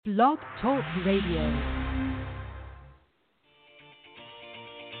Blog Talk Radio.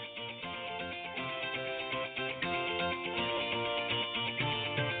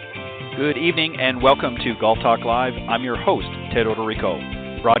 Good evening and welcome to Golf Talk Live. I'm your host, Ted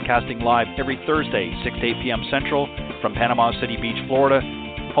Odorico, broadcasting live every Thursday, 6 to 8 p.m. Central from Panama City Beach, Florida,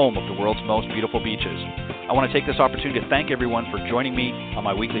 home of the world's most beautiful beaches. I want to take this opportunity to thank everyone for joining me on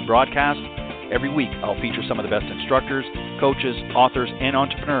my weekly broadcast. Every week, I'll feature some of the best instructors, coaches, authors, and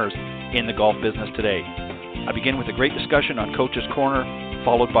entrepreneurs in the golf business today. I begin with a great discussion on Coach's Corner,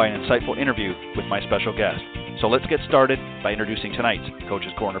 followed by an insightful interview with my special guest. So let's get started by introducing tonight's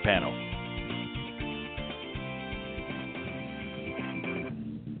Coach's Corner panel.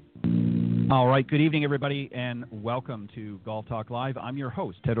 All right, good evening, everybody, and welcome to Golf Talk Live. I'm your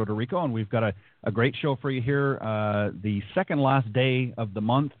host, Ted Odorico, and we've got a great show for you here. The second last day of the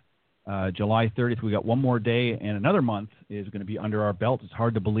month, July 30th, we got one more day, and another month is going to be under our belt. It's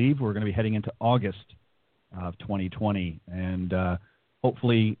hard to believe. We're going to be heading into August of 2020, and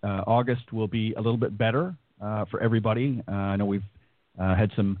hopefully August will be a little bit better for everybody. I know we've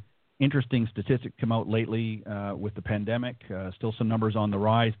had some interesting statistics come out lately with the pandemic. Still some numbers on the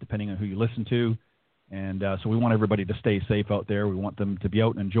rise, depending on who you listen to. And so we want everybody to stay safe out there. We want them to be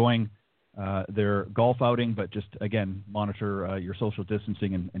out and enjoying their golf outing, but just, again, monitor your social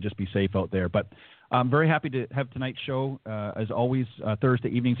distancing and just be safe out there. But I'm very happy to have tonight's show, as always, Thursday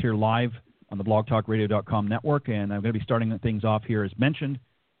evenings here live on the blogtalkradio.com network. And I'm going to be starting things off here, as mentioned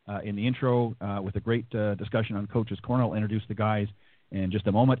in the intro, with a great discussion on Coach's Corner. I'll introduce the guys in just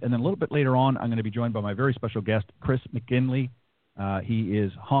a moment. And then a little bit later on, I'm going to be joined by my very special guest, Chris McGinley. He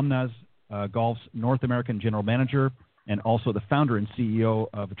is Honma's Golf's North American General Manager and also the founder and CEO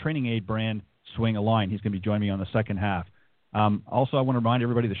of a training aid brand, Swing Align. He's going to be joining me on the second half. Also, I want to remind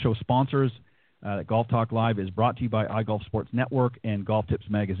everybody the show sponsors that Golf Talk Live is brought to you by iGolf Sports Network and Golf Tips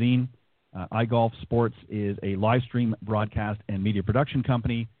Magazine. iGolf Sports is a live stream broadcast and media production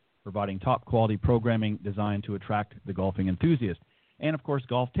company providing top quality programming designed to attract the golfing enthusiast. And, of course,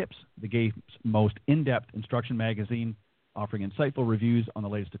 Golf Tips, the game's most in-depth instruction magazine, offering insightful reviews on the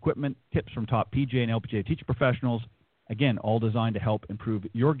latest equipment, tips from top PGA and LPGA teacher professionals, again, all designed to help improve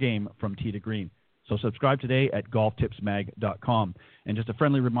your game from tee to green. So subscribe today at golftipsmag.com. And just a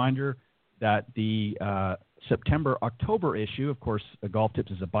friendly reminder that the September-October issue, of course, Golf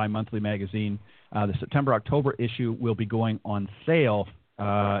Tips is a bi-monthly magazine. The September-October issue will be going on sale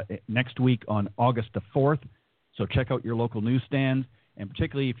next week on August the 4th. So check out your local newsstands, and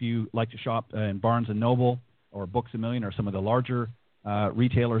particularly if you like to shop in Barnes & Noble or Books A Million or some of the larger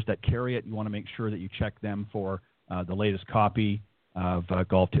retailers that carry it, you want to make sure that you check them for the latest copy of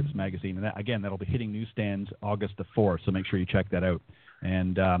Golf Tips Magazine. And that, again, that'll be hitting newsstands August the 4th, so make sure you check that out.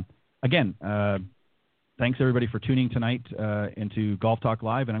 And again, thanks everybody for tuning tonight into Golf Talk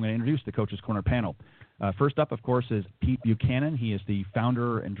Live, and I'm going to introduce the Coach's Corner panel. First up, of course, is Pete Buchanan. He is the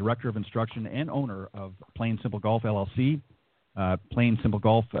founder and director of instruction and owner of Plain Simple Golf, LLC. Plain Simple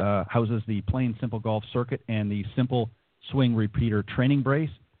Golf houses the Plain Simple Golf Circuit and the Simple Swing Repeater Training Brace.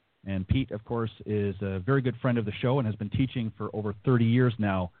 And Pete, of course, is a very good friend of the show and has been teaching for over 30 years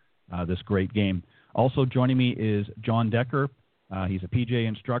now this great game. Also joining me is John Decker. He's a PGA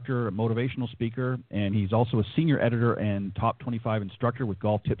instructor, a motivational speaker, and he's also a senior editor and top 25 instructor with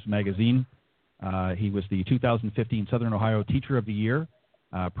Golf Tips Magazine. He was the 2015 Southern Ohio Teacher of the Year.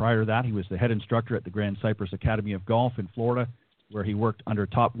 Prior to that, he was the head instructor at the Grand Cypress Academy of Golf in Florida, where he worked under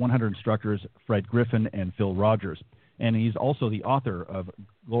top 100 instructors Fred Griffin and Phil Rogers. And he's also the author of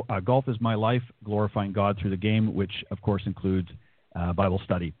Golf is My Life, Glorifying God Through the Game, which, of course, includes Bible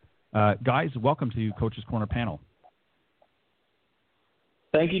study. Guys, welcome to Coach's Corner panel.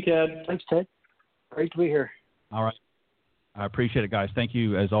 Thank you, Ted. Thanks, Ted. Great to be here. All right. I appreciate it, guys. Thank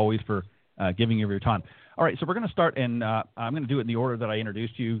you, as always, for giving you your time. All right, so we're going to start, and I'm going to do it in the order that I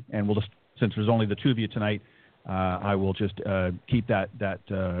introduced you, and we'll just, since there's only the two of you tonight, I will just keep that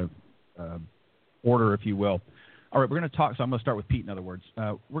order, if you will. All right, we're going to talk, so I'm going to start with Pete, in other words.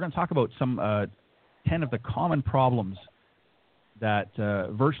 We're going to talk about some 10 of the common problems that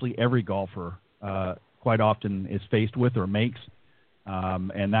virtually every golfer quite often is faced with or makes,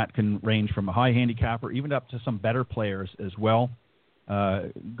 and that can range from a high handicapper even up to some better players as well.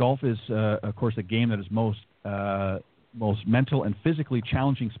 Golf is, of course, a game that is most mental and physically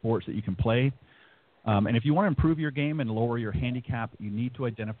challenging sports that you can play. And if you want to improve your game and lower your handicap, you need to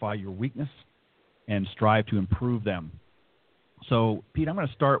identify your weakness and strive to improve them. So, Pete, I'm going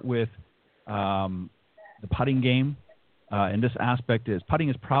to start with the putting game. And this aspect is putting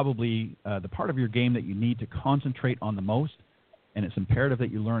is probably the part of your game that you need to concentrate on the most. And it's imperative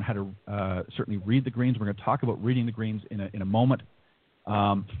that you learn how to certainly read the greens. We're going to talk about reading the greens in a moment.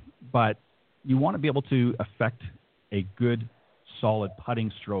 But you want to be able to affect a good, solid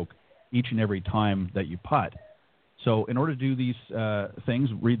putting stroke each and every time that you putt. So in order to do these things,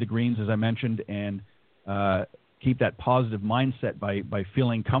 read the greens, as I mentioned, and keep that positive mindset by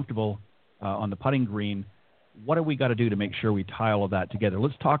feeling comfortable on the putting green, what do we got to do to make sure we tie all of that together?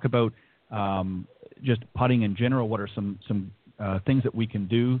 Let's talk about just putting in general. What are some things that we can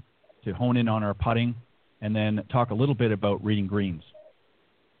do to hone in on our putting, and then talk a little bit about reading greens.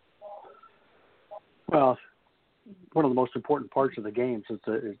 Well, one of the most important parts of the game, so it's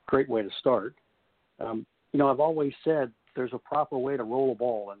a great way to start. I've always said there's a proper way to roll a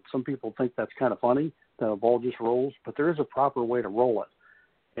ball, and some people think that's kind of funny, that a ball just rolls, but there is a proper way to roll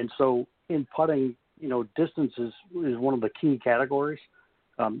it. And so in putting, distance is one of the key categories.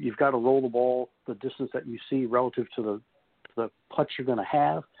 You've got to roll the ball the distance that you see relative to the putts you're going to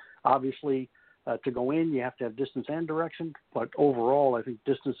have. Obviously, to go in, you have to have distance and direction, but overall, I think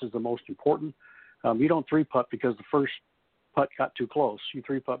distance is the most important. You don't three-putt because the first putt got too close. You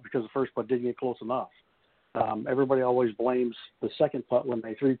three-putt because the first putt didn't get close enough. Everybody always blames the second putt when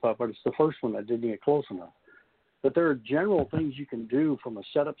they three-putt, but it's the first one that didn't get close enough. But there are general things you can do from a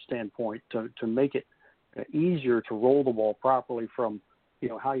setup standpoint to make it easier to roll the ball properly, from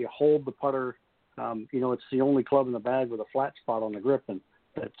how you hold the putter. It's the only club in the bag with a flat spot on the grip, and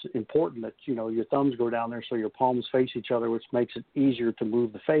that's important that your thumbs go down there so your palms face each other, which makes it easier to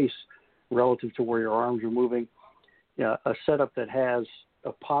move the face relative to where your arms are moving. A setup that has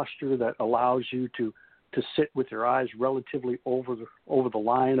a posture that allows you to sit with your eyes relatively over the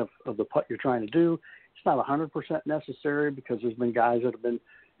line of the putt you're trying to do. It's not 100% necessary, because there's been guys that have been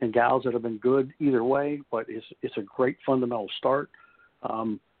and gals that have been good either way, but it's a great fundamental start.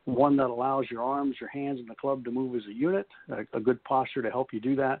 One that allows your arms, your hands, and the club to move as a unit, a good posture to help you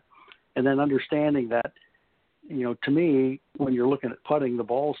do that. And then understanding that, to me, when you're looking at putting, the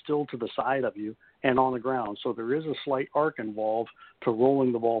ball's still to the side of you and on the ground. So there is a slight arc involved to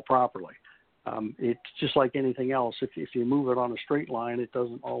rolling the ball properly. It's just like anything else. If you move it on a straight line, it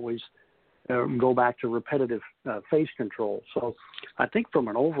doesn't always go back to repetitive face control. So I think from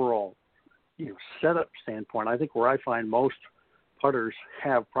an overall setup standpoint, I think where I find most putters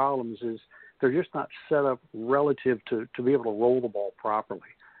have problems is they're just not set up relative to be able to roll the ball properly.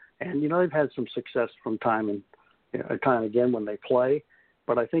 And, they've had some success from time and again when they play,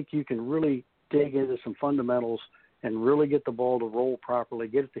 but I think you can really dig into some fundamentals and really get the ball to roll properly,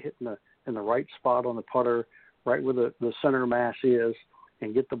 get it to hit in the right spot on the putter, right where the center mass is,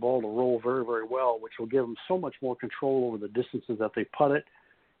 and get the ball to roll very, very well, which will give them so much more control over the distances that they putt it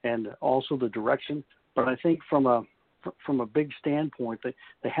and also the direction. But I think from a big standpoint,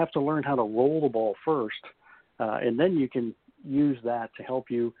 they have to learn how to roll the ball first, and then you can use that to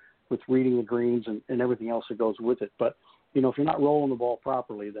help you with reading the greens and everything else that goes with it. But, if you're not rolling the ball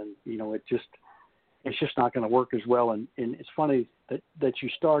properly, then, it's just not going to work as well. And it's funny that you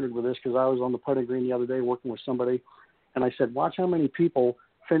started with this, because I was on the putting green the other day working with somebody, and I said, watch how many people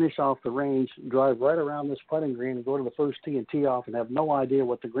finish off the range, drive right around this putting green and go to the first tee and tee off and have no idea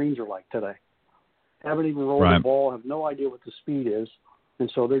what the greens are like today. Haven't even rolled the ball, have no idea what the speed is,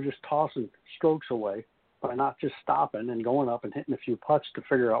 and so they're just tossing strokes away by not just stopping and going up and hitting a few putts to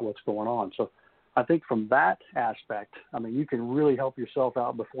figure out what's going on. So I think from that aspect, you can really help yourself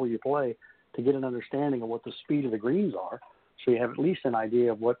out before you play to get an understanding of what the speed of the greens are, so you have at least an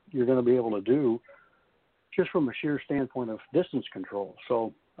idea of what you're going to be able to do just from a sheer standpoint of distance control.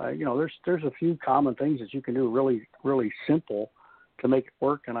 So, there's a few common things that you can do really, really simple to make it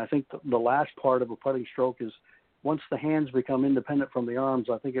work. And I think the last part of a putting stroke is once the hands become independent from the arms,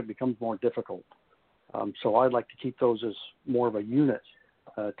 I think it becomes more difficult. So I'd like to keep those as more of a unit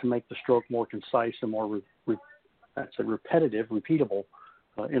to make the stroke more concise and more repetitive, repeatable,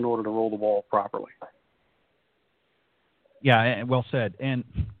 in order to roll the ball properly. Yeah, well said. And,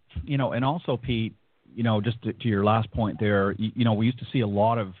 and also, Pete, just to your last point there, we used to see a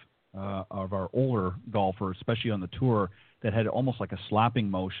lot of our older golfers, especially on the tour, that had almost like a slapping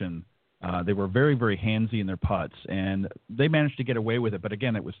motion. They were very, very handsy in their putts, and they managed to get away with it. But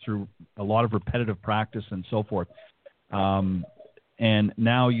again, it was through a lot of repetitive practice and so forth. And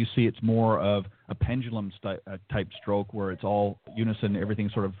now you see it's more of a pendulum type stroke, where it's all unison, everything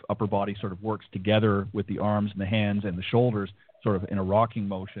sort of upper body sort of works together with the arms and the hands and the shoulders, sort of in a rocking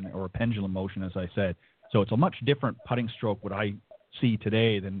motion or a pendulum motion, as I said. So it's a much different putting stroke, what I see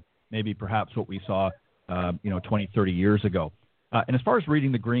today, than maybe perhaps what we saw 20, 30 years ago. And as far as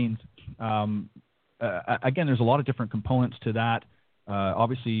reading the greens, again, there's a lot of different components to that.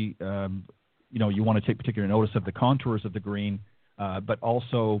 Obviously, you want to take particular notice of the contours of the green, but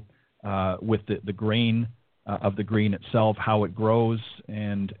also with the grain of the green itself, how it grows,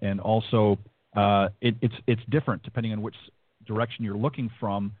 and also it's different depending on which direction you're looking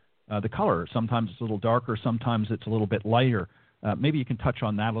from. The color, sometimes it's a little darker, sometimes it's a little bit lighter. Maybe you can touch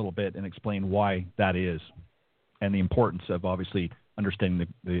on that a little bit and explain why that is, and the importance of obviously understanding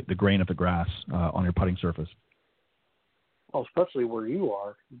the grain of the grass on your putting surface. Well, especially where you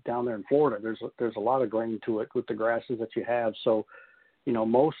are down there in Florida, there's a lot of grain to it with the grasses that you have. So,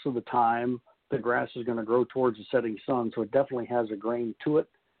 most of the time the grass is going to grow towards the setting sun, so it definitely has a grain to it,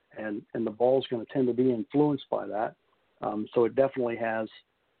 and the ball's going to tend to be influenced by that. So it definitely has,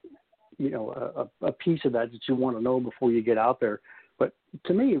 a piece of that you want to know before you get out there. But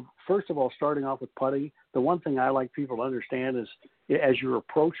to me, first of all, starting off with putting, the one thing I like people to understand is as you're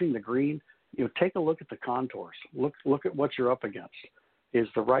approaching the green, take a look at the contours. Look at what you're up against. Is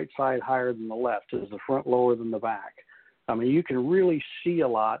the right side higher than the left? Is the front lower than the back? I mean, you can really see a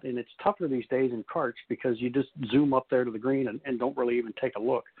lot, and it's tougher these days in carts because you just zoom up there to the green and don't really even take a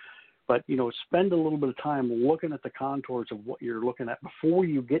look. But, spend a little bit of time looking at the contours of what you're looking at before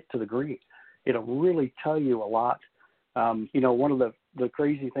you get to the green. It'll really tell you a lot. One of the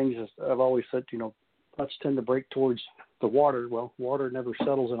crazy things is I've always said, putts tend to break towards the water. Well, water never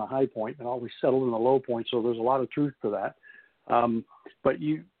settles in a high point and always settles in a low point, so there's a lot of truth to that. But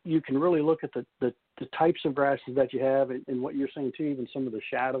you can really look at the types of grasses that you have and what you're saying too, even some of the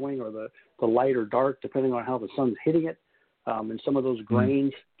shadowing or the light or dark, depending on how the sun's hitting it. And some of those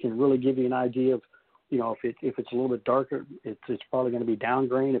grains can really give you an idea of, if it's a little bit darker, it's probably going to be down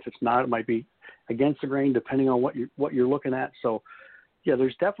grain. If it's not, it might be against the grain, depending on what you're looking at. So, yeah,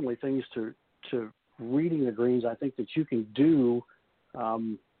 there's definitely things to reading the greens, I think, that you can do,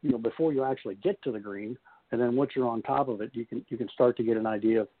 before you actually get to the green. And then once you're on top of it, you can start to get an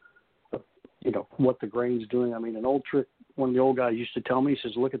idea of what the grain's doing. I mean, an old trick, one of the old guys used to tell me, he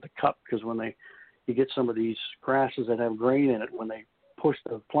says, look at the cup, because when you get some of these grasses that have grain in it, when they push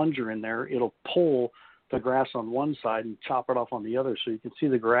the plunger in there, it'll pull the grass on one side and chop it off on the other. So you can see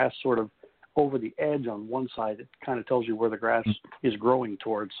the grass sort of over the edge on one side. It kind of tells you where the grass is growing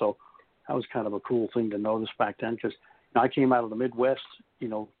towards. So that was kind of a cool thing to notice back then, because I came out of the Midwest,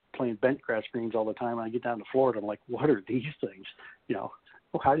 playing bent grass greens all the time. And I get down to Florida, I'm like, what are these things?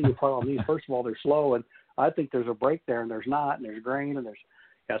 How do you putt on these? First of all, they're slow, and I think there's a break there, and there's not, and there's grain, and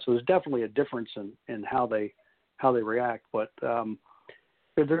so there's definitely a difference in how they react. But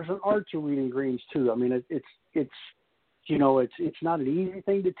there's an art to reading greens too. I mean, it's not an easy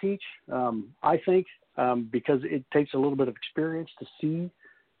thing to teach. I think because it takes a little bit of experience to see,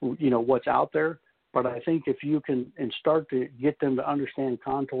 what's out there. But I think if you can and start to get them to understand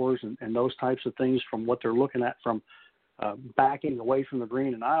contours and those types of things from what they're looking at from backing away from the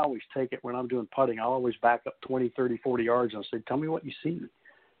green. And I always take it when I'm doing putting, I'll always back up 20, 30, 40 yards and say, tell me what you see.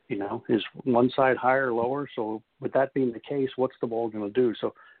 Is one side higher or lower? So with that being the case, what's the ball going to do?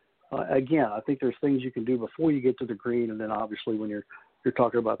 So again, I think there's things you can do before you get to the green. And then obviously when you're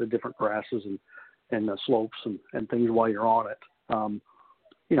talking about the different grasses and the slopes and things while you're on it,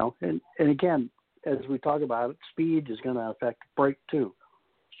 and again, as we talk about it, speed is going to affect break too.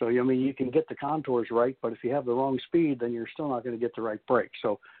 So, you can get the contours right, but if you have the wrong speed, then you're still not going to get the right break.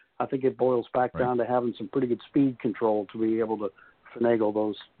 So I think it boils back down to having some pretty good speed control to be able to finagle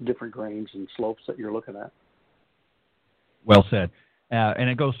those different grains and slopes that you're looking at. Well said. And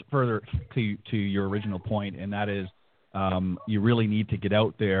it goes further to your original point, and that is you really need to get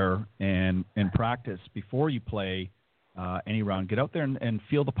out there and practice before you play any round. Get out there and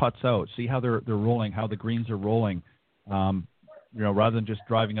feel the putts out. See how they're rolling, how the greens are rolling, rather than just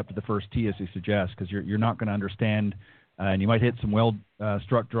driving up to the first tee, as you suggest, because you're not going to understand. And you might hit some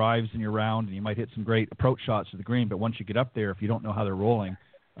well-struck drives in your round, and you might hit some great approach shots to the green. But once you get up there, if you don't know how they're rolling,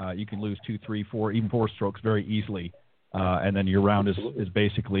 you can lose 2, 3, 4, even 4 strokes very easily, and then your round is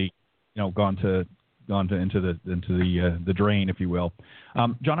basically, gone into the drain, if you will.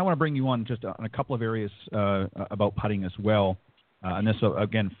 John, I want to bring you on just on a couple of areas about putting as well, and this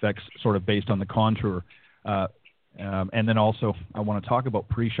again affects sort of based on the contour. And then also I want to talk about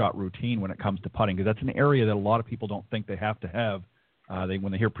pre-shot routine when it comes to putting, because that's an area that a lot of people don't think they have to have.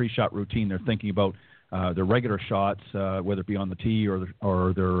 When they hear pre-shot routine, they're thinking about their regular shots, whether it be on the tee or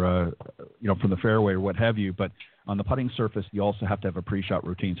their from the fairway or what have you. But on the putting surface, you also have to have a pre-shot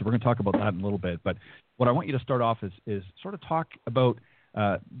routine. So we're going to talk about that in a little bit. But what I want you to start off is sort of talk about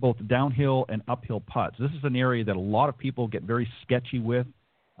both downhill and uphill putts. This is an area that a lot of people get very sketchy with.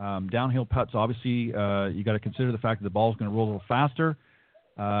 Downhill putts, obviously, you got to consider the fact that the ball is going to roll a little faster.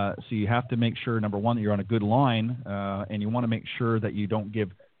 So you have to make sure, number one, that you're on a good line, and you want to make sure that you don't give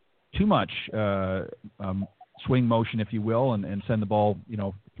too much swing motion, if you will, and send the ball,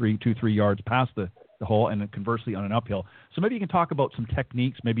 2-3 yards past the the hole, and then conversely on an uphill. So maybe you can talk about some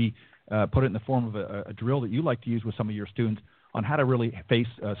techniques, maybe put it in the form of a drill that you like to use with some of your students on how to really face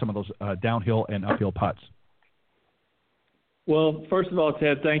some of those downhill and uphill putts. Well, first of all,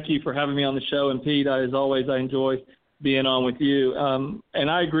 Ted, thank you for having me on the show. And Pete, as always, I enjoy being on with you. And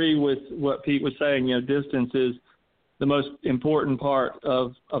I agree with what Pete was saying. Distance is the most important part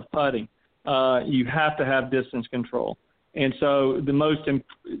of putting. You have to have distance control. And so the most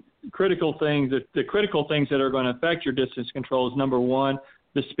critical things, the critical things that are going to affect your distance control is, number one,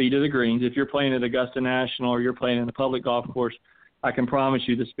 the speed of the greens. If you're playing at Augusta National or you're playing in a public golf course, I can promise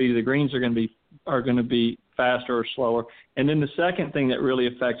you the speed of the greens are going to be faster or slower. And then the second thing that really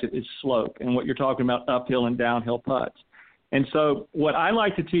affects it is slope, and what you're talking about, uphill and downhill putts. And so what I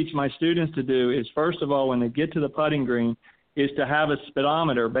like to teach my students to do is, first of all, when they get to the putting green, is to have a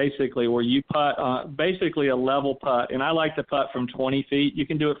speedometer, basically, where you putt, basically a level putt. And I like to putt from 20 feet. You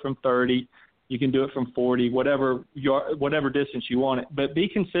can do it from 30. You can do it from 40, whatever distance you want it. But be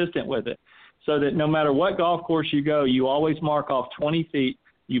consistent with it so that no matter what golf course you go, you always mark off 20 feet,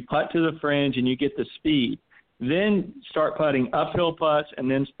 you putt to the fringe, and you get the speed. Then start putting uphill putts,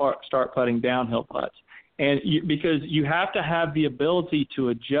 and then start putting downhill putts. And because you have to have the ability to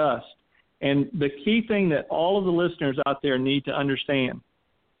adjust. And the key thing that all of the listeners out there need to understand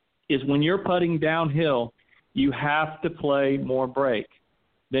is when you're putting downhill, you have to play more break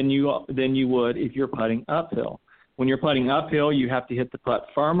than you would if you're putting uphill. When you're putting uphill, you have to hit the putt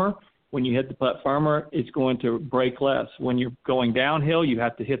firmer. When you hit the putt firmer, it's going to break less. When you're going downhill, you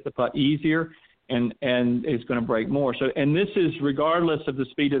have to hit the putt easier, and it's going to break more. So, and this is regardless of the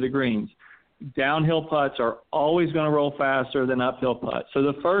speed of the greens. Downhill putts are always going to roll faster than uphill putts. So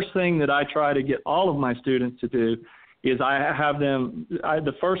the first thing that I try to get all of my students to do is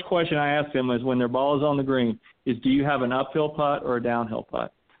the first question I ask them is when their ball is on the green is, do you have an uphill putt or a downhill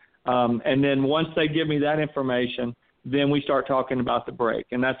putt? And then once they give me that information, then we start talking about the break.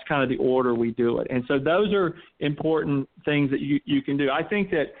 And that's kind of the order we do it. And so those are important things that you can do. I think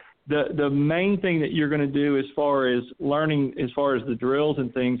that the main thing that you're going to do as far as learning, as far as the drills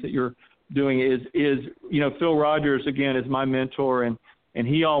and things that you're doing is Phil Rogers, again, is my mentor, and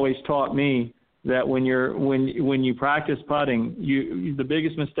he always taught me that when you practice putting, the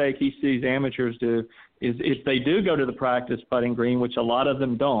biggest mistake he sees amateurs do is if they do go to the practice putting green, which a lot of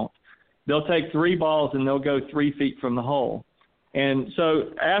them don't, they'll take 3 balls and they'll go 3 feet from the hole. And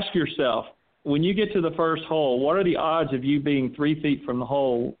so ask yourself, when you get to the first hole, what are the odds of you being 3 feet from the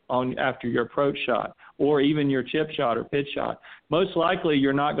hole after your approach shot, or even your chip shot or pitch shot? Most likely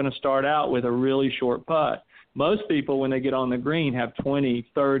you're not going to start out with a really short putt. Most people, when they get on the green, have 20,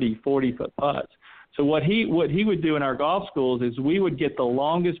 30, 40-foot putts. So what he would do in our golf schools is we would get the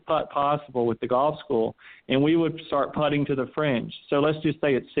longest putt possible with the golf school, and we would start putting to the fringe. So let's just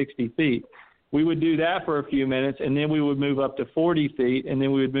say it's 60 feet. We would do that for a few minutes, and then we would move up to 40 feet, and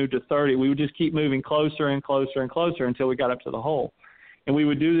then we would move to 30. We would just keep moving closer and closer and closer until we got up to the hole. And we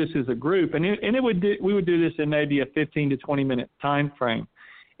would do this as a group, and we would do this in maybe a 15 to 20-minute time frame.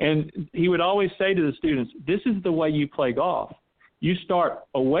 And he would always say to the students, this is the way you play golf. You start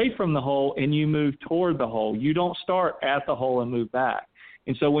away from the hole, and you move toward the hole. You don't start at the hole and move back.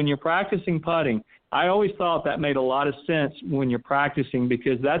 And so when you're practicing putting, I always thought that made a lot of sense when you're practicing,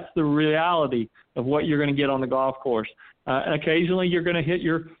 because that's the reality of what you're going to get on the golf course. And occasionally you're going to hit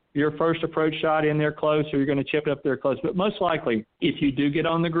your first approach shot in there close, or you're going to chip it up there close. But most likely, if you do get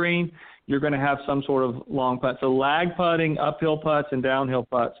on the green, you're going to have some sort of long putt. So lag putting, uphill putts, and downhill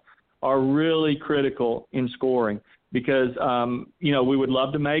putts are really critical in scoring because, we would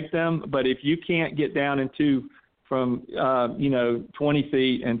love to make them. But if you can't get down into from 20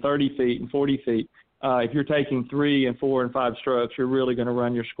 feet and 30 feet and 40 feet, if you're taking 3 and 4 and 5 strokes, you're really going to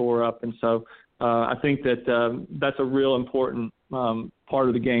run your score up. And so I think that that's a real important part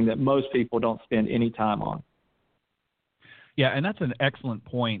of the game that most people don't spend any time on. Yeah, and that's an excellent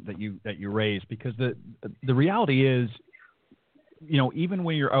point that you raised, because the reality is, even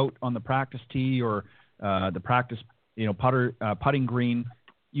when you're out on the practice tee or the practice putting green,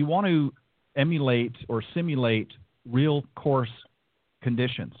 you want to emulate or simulate real course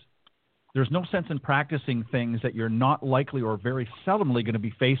conditions. There's no sense in practicing things that you're not likely or very seldomly going to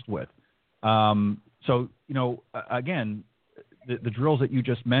be faced with. So, again, the drills that you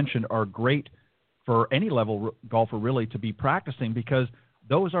just mentioned are great for any level golfer really to be practicing, because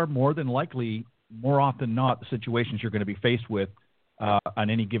those are more than likely, more often not, the situations you're going to be faced with on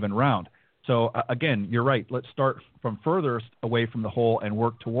any given round. So, again, you're right. Let's start from furthest away from the hole and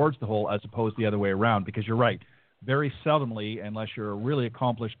work towards the hole as opposed to the other way around, because you're right. Very seldomly, unless you're a really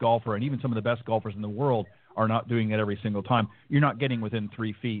accomplished golfer, and even some of the best golfers in the world are not doing it every single time, you're not getting within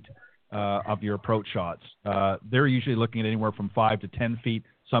 3 feet of your approach shots. They're usually looking at anywhere from 5 to 10 feet,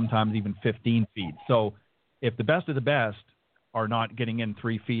 sometimes even 15 feet. So if the best of the best are not getting in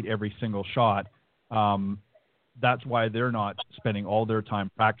 3 feet every single shot, that's why they're not spending all their time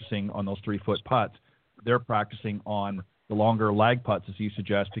practicing on those 3-foot putts. They're practicing on the longer lag putts, as you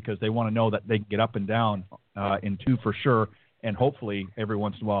suggest, because they want to know that they can get up and down in 2 for sure, and hopefully every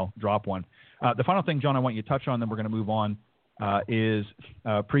once in a while drop one. The final thing, John, I want you to touch on, then we're going to move on, is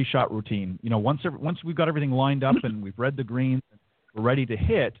pre-shot routine. You know, once we've got everything lined up and we've read the greens, we're ready to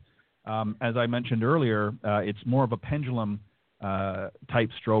hit, as I mentioned earlier, it's more of a pendulum type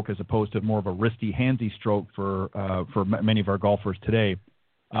stroke as opposed to more of a wristy, handsy stroke for many of our golfers today.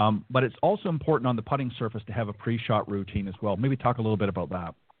 But it's also important on the putting surface to have a pre-shot routine as well. Maybe talk a little bit about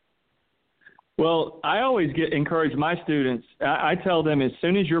that. Well, I always encourage my students. I tell them as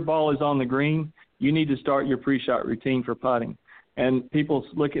soon as your ball is on the green, you need to start your pre-shot routine for putting. And people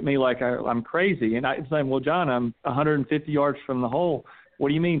look at me like I'm crazy. And I say, well, John, I'm 150 yards from the hole. What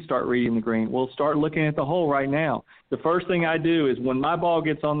do you mean start reading the green? Well, start looking at the hole right now. The first thing I do is when my ball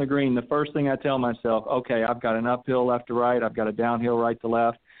gets on the green, the first thing I tell myself, okay, I've got an uphill left to right. I've got a downhill right to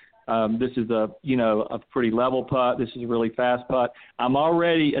left. This is a pretty level putt. This is a really fast putt. I'm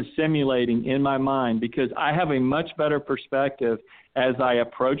already assimilating in my mind because I have a much better perspective as I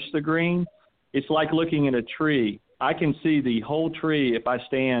approach the green. It's like looking at a tree. I can see the whole tree if I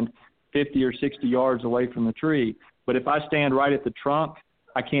stand 50 or 60 yards away from the tree. But if I stand right at the trunk,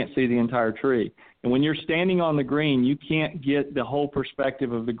 I can't see the entire tree. And when you're standing on the green, you can't get the whole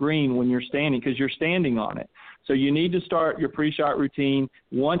perspective of the green when you're standing because you're standing on it. So you need to start your pre-shot routine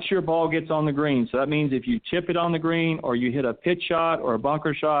once your ball gets on the green. So that means if you chip it on the green or you hit a pitch shot or a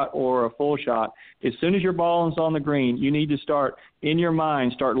bunker shot or a full shot, as soon as your ball is on the green, you need to start in your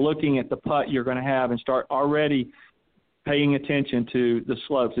mind, start looking at the putt you're going to have and start already paying attention to the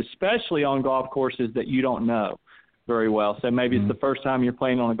slopes, especially on golf courses that you don't know very well. So maybe it's the first time you're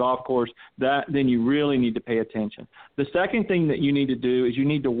playing on a golf course, then you really need to pay attention. The second thing that you need to do is you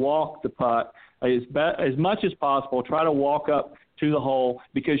need to walk the putt as much as possible. Try to walk up to the hole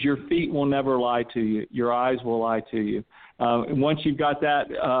because your feet will never lie to you. Your eyes will lie to you. Once you've got that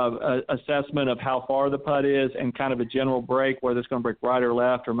assessment of how far the putt is and kind of a general break, whether it's going to break right or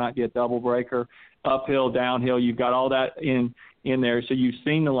left or might be a double breaker, uphill, downhill, you've got all that in there. So you've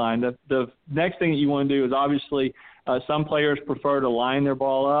seen the line. The next thing that you want to do is obviously some players prefer to line their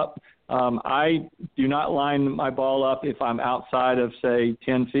ball up. I do not line my ball up if I'm outside of, say,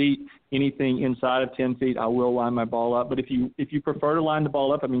 10 feet. Anything inside of 10 feet, I will line my ball up. But if you prefer to line the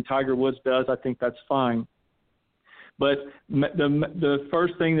ball up, I mean, Tiger Woods does, I think that's fine. But the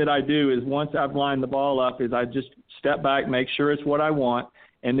first thing that I do is once I've lined the ball up is I just step back, make sure it's what I want.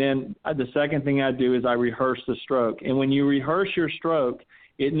 And then the second thing I do is I rehearse the stroke. And when you rehearse your stroke,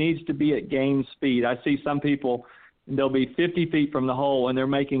 it needs to be at game speed. I see some people, they'll be 50 feet from the hole and they're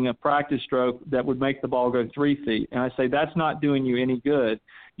making a practice stroke that would make the ball go 3 feet. And I say, that's not doing you any good.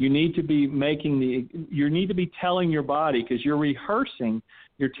 You need to be telling your body, because you're rehearsing,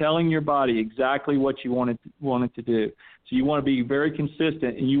 you're telling your body exactly what you want it to do. So you want to be very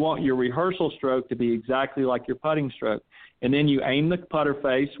consistent, and you want your rehearsal stroke to be exactly like your putting stroke. And then you aim the putter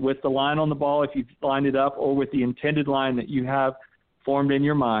face with the line on the ball if you've lined it up, or with the intended line that you have formed in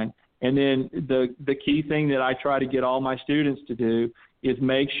your mind. And then the key thing that I try to get all my students to do is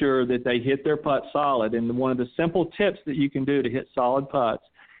make sure that they hit their putt solid. And one of the simple tips that you can do to hit solid putts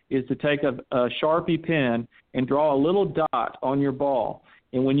is to take a Sharpie pen and draw a little dot on your ball.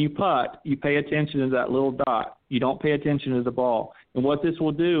 And when you putt, you pay attention to that little dot. You don't pay attention to the ball. And what this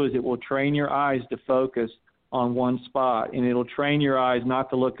will do is it will train your eyes to focus on one spot, and it'll train your eyes not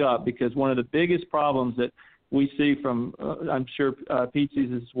to look up, because one of the biggest problems that we see from, I'm sure Pete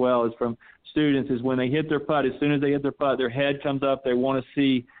sees as well, is from students, is when they hit their putt, as soon as they hit their putt, their head comes up. They want to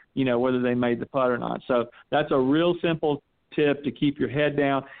see, whether they made the putt or not. So that's a real simple tip to keep your head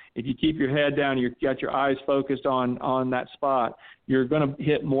down. If you keep your head down, you've got your eyes focused on that spot, you're going to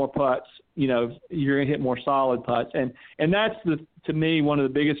hit more putts. You're going to hit more solid putts. And that's, to me, one of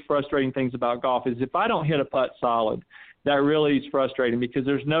the biggest frustrating things about golf is if I don't hit a putt solid, that really is frustrating, because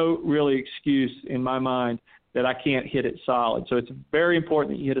there's no really excuse in my mind that I can't hit it solid. So it's very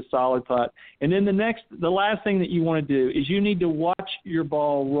important that you hit a solid putt. And then the last thing that you want to do is you need to watch your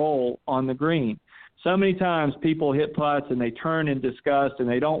ball roll on the green. So many times people hit putts and they turn in disgust and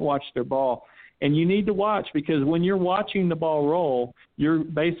they don't watch their ball. And you need to watch, because when you're watching the ball roll, you're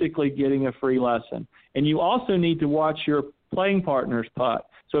basically getting a free lesson. And you also need to watch your playing partners putt.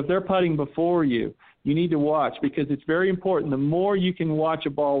 So if they're putting before you, you need to watch, because it's very important. The more you can watch a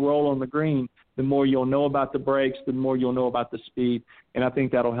ball roll on the green, the more you'll know about the breaks, the more you'll know about the speed, and I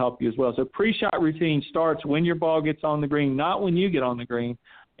think that'll help you as well. So pre-shot routine starts when your ball gets on the green, not when you get on the green,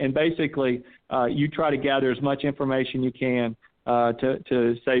 and basically you try to gather as much information you can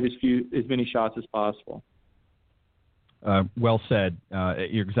to save as many shots as possible. Well said.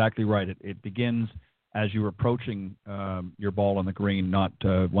 You're exactly right. It begins as you're approaching your ball on the green, not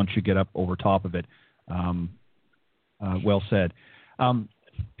once you get up over top of it. Well said.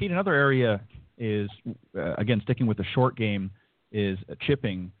 Pete, another area is, again, sticking with the short game, is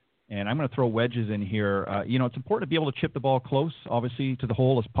chipping. And I'm going to throw wedges in here. It's important to be able to chip the ball close, obviously, to the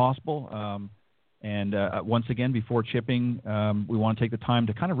hole as possible. Once again, before chipping, we want to take the time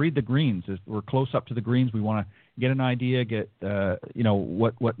to kind of read the greens. As we're close up to the greens, we want to get an idea,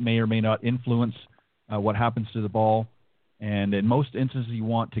 what may or may not influence what happens to the ball. And in most instances, you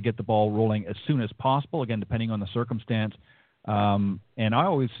want to get the ball rolling as soon as possible, again, depending on the circumstance. And I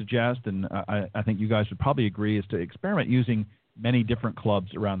always suggest, and I think you guys would probably agree, is to experiment using many different clubs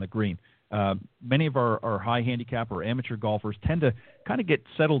around the green. Many of our high handicap or amateur golfers tend to kind of get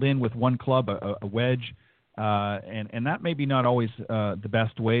settled in with one club, a wedge, and that may be not always the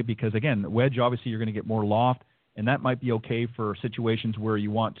best way, because, again, wedge, obviously you're going to get more loft, and that might be okay for situations where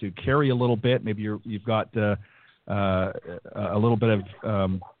you want to carry a little bit. Maybe you've got a little bit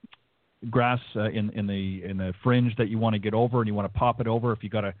of grass in the fringe that you want to get over, and you want to pop it over if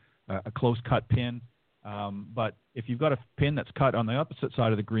you've got a close cut pin. But if you've got a pin that's cut on the opposite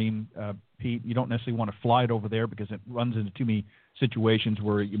side of the green, Pete, you don't necessarily want to fly it over there, because it runs into too many situations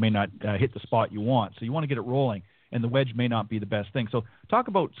where you may not hit the spot you want. So you want to get it rolling, and the wedge may not be the best thing. So talk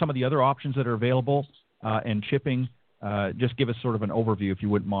about some of the other options that are available and chipping. Just give us sort of an overview, if you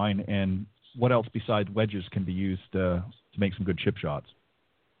wouldn't mind, and what else besides wedges can be used to make some good chip shots.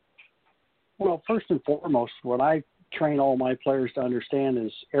 Well, first and foremost, what I train all my players to understand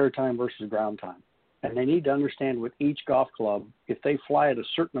is airtime versus ground time. And they need to understand with each golf club, if they fly it a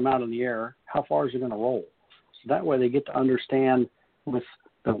certain amount in the air, how far is it going to roll? So that way they get to understand with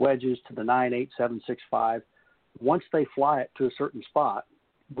the wedges to the 9, 8, 7, 6, 5. Once they fly it to a certain spot,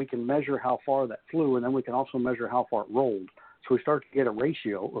 we can measure how far that flew, and then we can also measure how far it rolled. So we start to get a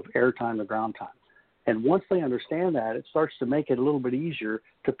ratio of air time to ground time. And once they understand that, it starts to make it a little bit easier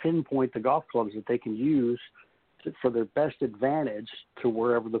to pinpoint the golf clubs that they can use for their best advantage to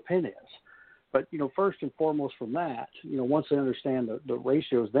wherever the pin is. But, first and foremost from that, once they understand the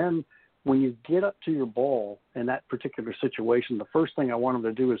ratios, then when you get up to your ball in that particular situation, the first thing I want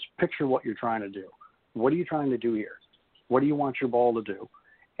them to do is picture what you're trying to do. What are you trying to do here? What do you want your ball to do?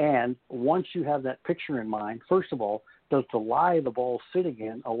 And once you have that picture in mind, first of all, does the lie the ball's sitting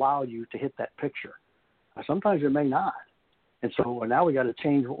in allow you to hit that picture? Sometimes it may not. And so now we got to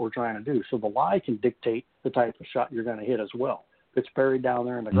change what we're trying to do. So the lie can dictate the type of shot you're going to hit as well. If it's buried down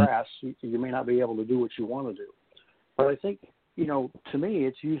there in the grass, you may not be able to do what you want to do. But I think, to me,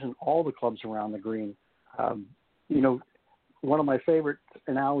 it's using all the clubs around the green. One of my favorite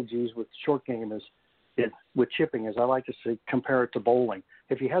analogies with short game is with chipping is I like to say compare it to bowling.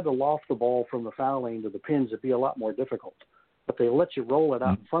 If you had to loft the ball from the foul lane to the pins, it'd be a lot more difficult. But they let you roll it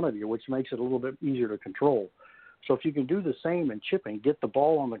out in front of you, which makes it a little bit easier to control. So if you can do the same in chipping, get the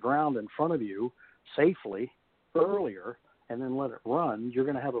ball on the ground in front of you safely earlier, and then let it run, you're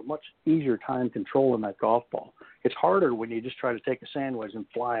going to have a much easier time controlling that golf ball. It's harder when you just try to take a sand wedge and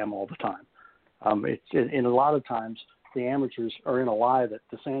fly them all the time. And a lot of times the amateurs are in a lie that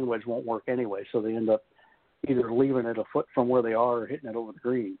the sand wedge won't work anyway, so they end up either leaving it a foot from where they are or hitting it over the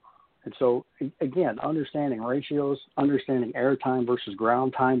green. And so, again, understanding ratios, understanding air time versus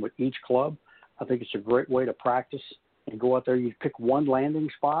ground time with each club, I think it's a great way to practice and go out there. You pick one landing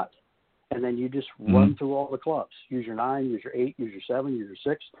spot, and then you just run through all the clubs. Use your 9, use your 8, use your 7, use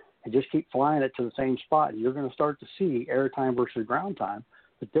your 6, and just keep flying it to the same spot. And you're going to start to see air time versus ground time,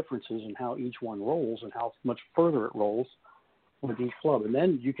 the differences in how each one rolls and how much further it rolls with each club. And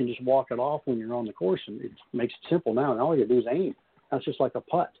then you can just walk it off when you're on the course, and it makes it simple now. And all you do is aim. That's just like a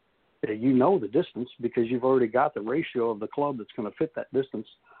putt. You know the distance because you've already got the ratio of the club that's going to fit that distance,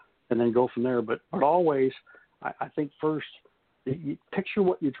 and then go from there. But always, I think first, you picture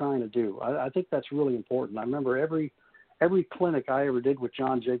what you're trying to do. I think that's really important. I remember every clinic I ever did with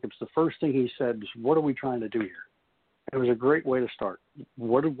John Jacobs, the first thing he said was, "What are we trying to do here?" It was a great way to start.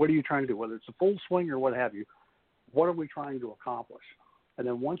 What are you trying to do? Whether it's a full swing or what have you, what are we trying to accomplish? And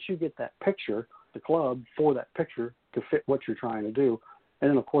then once you get that picture, the club for that picture to fit what you're trying to do, and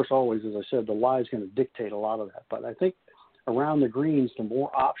then, of course, always, as I said, the lie is going to dictate a lot of that. But I think around the greens, the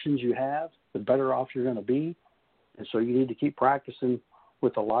more options you have, the better off you're going to be. And so you need to keep practicing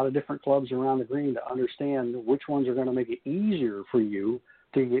with a lot of different clubs around the green to understand which ones are going to make it easier for you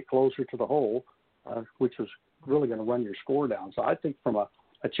to get closer to the hole, which is really going to run your score down. So I think from a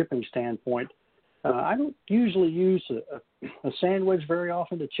chipping standpoint, I don't usually use a sand wedge very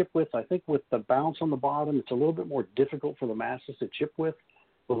often to chip with. I think with the bounce on the bottom, it's a little bit more difficult for the Masters to chip with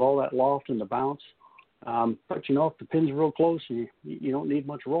all that loft and the bounce. But, if the pin's real close and you don't need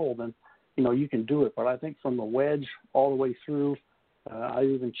much roll, then, you can do it. But I think from the wedge all the way through, I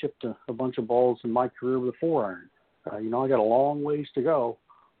even chipped a bunch of balls in my career with a 4-iron. I got a long ways to go,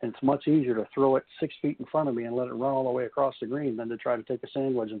 and it's much easier to throw it 6 feet in front of me and let it run all the way across the green than to try to take a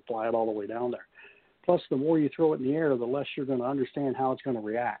sand wedge and fly it all the way down there. Plus, the more you throw it in the air, the less you're going to understand how it's going to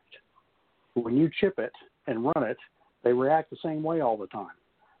react. When you chip it and run it, they react the same way all the time.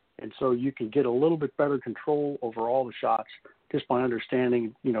 And so you can get a little bit better control over all the shots just by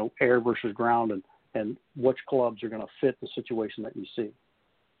understanding, air versus ground and which clubs are going to fit the situation that you see.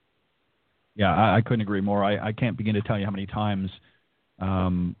 Yeah, I couldn't agree more. I can't begin to tell you how many times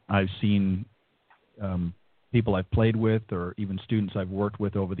I've seen people I've played with or even students I've worked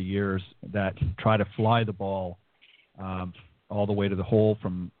with over the years that try to fly the ball all the way to the hole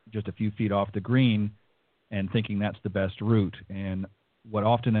from just a few feet off the green and thinking that's the best route. And what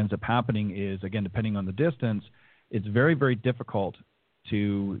often ends up happening is, again, depending on the distance, it's very, very difficult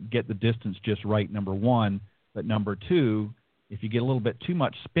to get the distance just right, number one. But number two, if you get a little bit too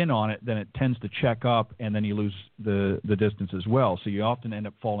much spin on it, then it tends to check up, and then you lose the distance as well. So you often end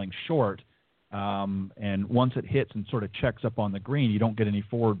up falling short. And once it hits and sort of checks up on the green, you don't get any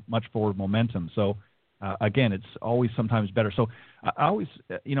much forward momentum. So, again, it's always sometimes better. So I always,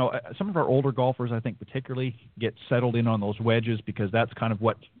 some of our older golfers, I think particularly, get settled in on those wedges because that's kind of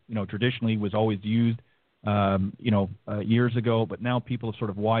what, traditionally was always used, years ago. But now people have sort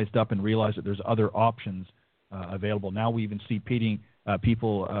of wised up and realized that there's other options available. Now we even see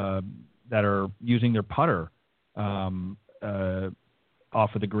people that are using their putter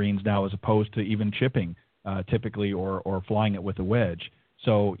off of the greens now as opposed to even chipping typically or flying it with a wedge.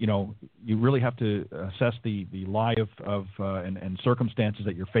 So, you really have to assess the lie of and circumstances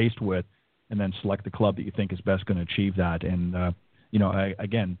that you're faced with and then select the club that you think is best going to achieve that. And,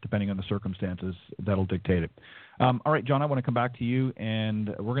 again, depending on the circumstances, that'll dictate it. All right, John, I want to come back to you, and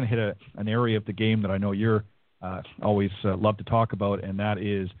we're going to hit an area of the game that I know you're always love to talk about, and that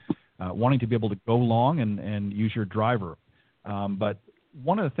is wanting to be able to go long and use your driver. But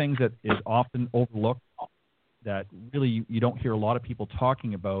one of the things that is often overlooked that really you don't hear a lot of people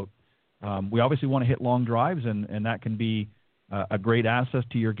talking about, we obviously want to hit long drives, and that can be a great asset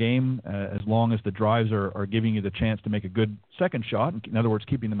to your game as long as the drives are giving you the chance to make a good second shot, in other words,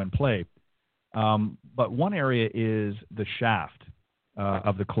 keeping them in play. But one area is the shaft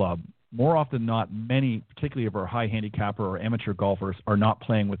of the club. More often than not, many, particularly of our high handicapper or amateur golfers, are not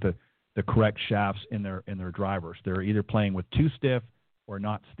playing with the correct shafts in their drivers. They're either playing with too stiff or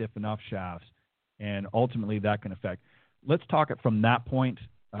not stiff enough shafts, and ultimately that can affect. Let's talk it from that point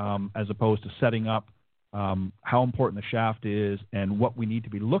as opposed to setting up how important the shaft is and what we need to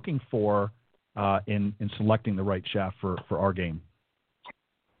be looking for in selecting the right shaft for our game.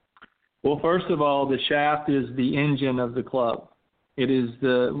 Well, first of all, the shaft is the engine of the club. It is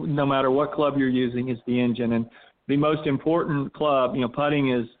no matter what club you're using, it's the engine. And the most important club,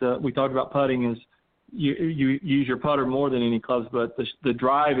 putting is we talked about putting is you use your putter more than any clubs, but the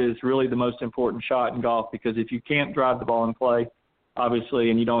drive is really the most important shot in golf, because if you can't drive the ball in play,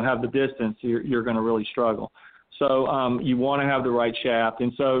 obviously, and you don't have the distance, you're going to really struggle. So you want to have the right shaft.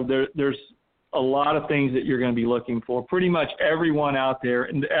 And so there's a lot of things that you're going to be looking for. Pretty much everyone out there,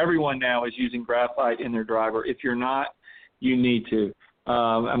 and everyone now is using graphite in their driver. If you're not, you need to.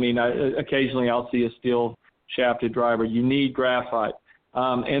 Occasionally I'll see a steel shafted driver. You need graphite.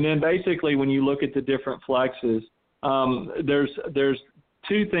 And then basically when you look at the different flexes, there's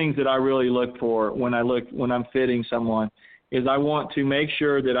two things that I really look for when I'm fitting someone. Is I want to make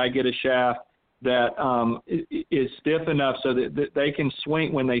sure that I get a shaft that is stiff enough so that they can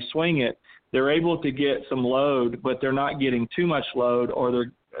swing. When they swing it, they're able to get some load, but they're not getting too much load,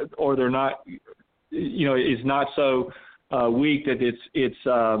 or they're not, is not so weak that it's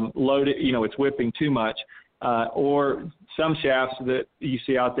loaded, it's whipping too much. Or some shafts that you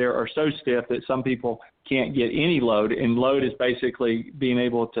see out there are so stiff that some people can't get any load, and load is basically being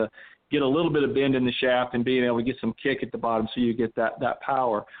able to get a little bit of bend in the shaft and being able to get some kick at the bottom so you get that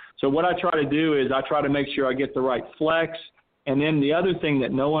power. So what I try to do is I try to make sure I get the right flex. And then the other thing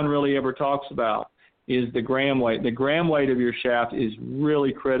that no one really ever talks about is the gram weight. The gram weight of your shaft is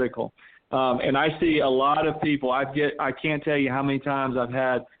really critical. And I see a lot of people, I can't tell you how many times I've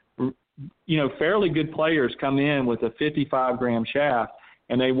had fairly good players come in with a 55-gram shaft,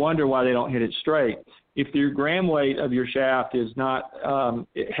 and they wonder why they don't hit it straight. If your gram weight of your shaft is not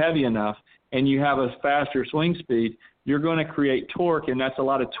heavy enough and you have a faster swing speed, you're going to create torque, and that's a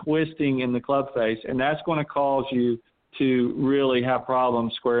lot of twisting in the club face, and that's going to cause you to really have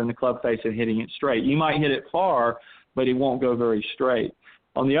problems squaring the club face and hitting it straight. You might hit it far, but it won't go very straight.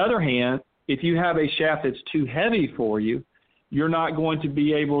 On the other hand, if you have a shaft that's too heavy for you, you're not going to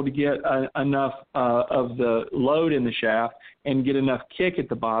be able to get enough of the load in the shaft and get enough kick at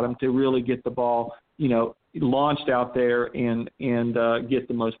the bottom to really get the ball, launched out there and get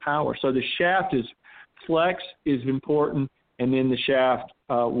the most power. So the shaft flex is important, and then the shaft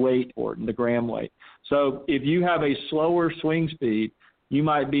weight important, the gram weight. So if you have a slower swing speed, you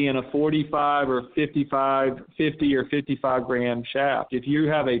might be in a 45 or 55, 50 or 55 gram shaft. If you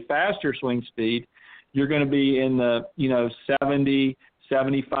have a faster swing speed, you're going to be in the 70,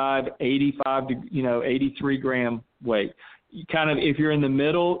 75, 85 to 83 gram weight. If you're in the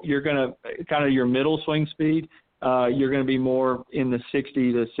middle, you're going to kind of your middle swing speed. You're going to be more in the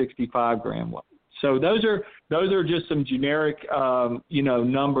 60 to 65 gram weight. So those are just some generic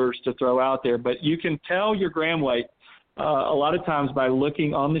numbers to throw out there. But you can tell your gram weight a lot of times by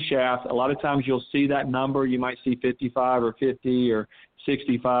looking on the shaft. A lot of times you'll see that number. You might see 55 or 50 or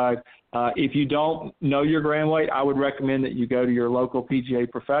 65. If you don't know your gram weight, I would recommend that you go to your local PGA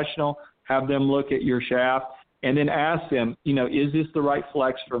professional, have them look at your shaft, and then ask them, is this the right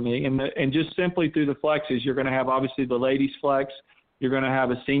flex for me? And just simply through the flexes, you're going to have obviously the ladies flex, you're going to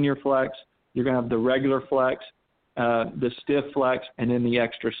have a senior flex, you're going to have the regular flex, the stiff flex, and then the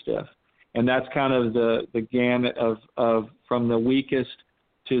extra stiff. And that's kind of the gamut of from the weakest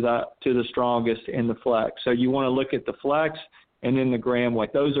to the strongest in the flex. So you want to look at the flex and then the gram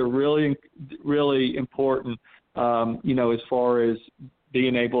weight. Those are really, really important, as far as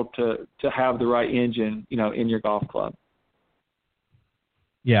being able to have the right engine, in your golf club.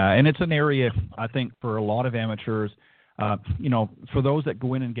 Yeah, and it's an area, I think, for a lot of amateurs, for those that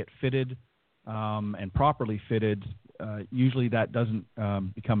go in and get fitted and properly fitted, usually that doesn't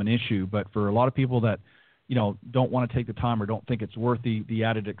become an issue. But for a lot of people that, don't want to take the time or don't think it's worth the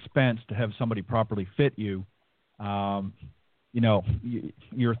added expense to have somebody properly fit you,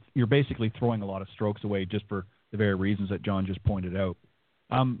 you're basically throwing a lot of strokes away just for the very reasons that John just pointed out.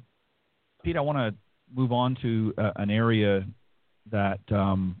 Pete, I want to move on to an area that,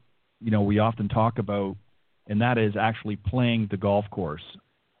 we often talk about, and that is actually playing the golf course.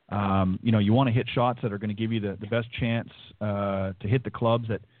 You want to hit shots that are going to give you the best chance to hit the clubs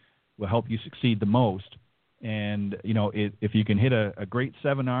that will help you succeed the most. And, if you can hit a great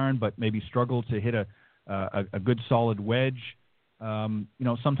 7-iron but maybe struggle to hit a good solid wedge,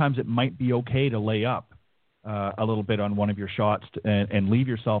 sometimes it might be okay to lay up a little bit on one of your shots and leave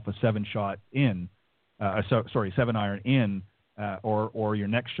yourself a 7-iron in, or your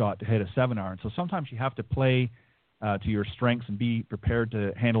next shot to hit a 7-iron. So sometimes you have to play to your strengths and be prepared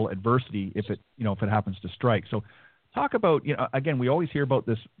to handle adversity if it happens to strike. So talk about, again, we always hear about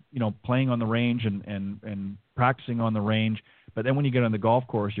this, playing on the range and practicing on the range, but then when you get on the golf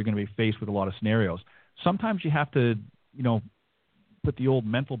course, you're going to be faced with a lot of scenarios. Sometimes you have to, put the old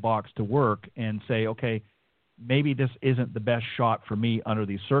mental box to work and say, okay, maybe this isn't the best shot for me under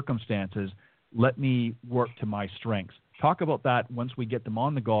these circumstances. Let me work to my strengths. Talk about that once we get them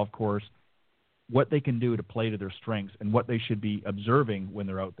on the golf course, what they can do to play to their strengths and what they should be observing when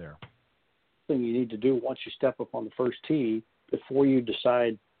they're out there. Thing you need to do once you step up on the first tee, before you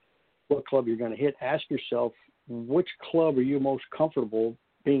decide what club you're going to hit, ask yourself, which club are you most comfortable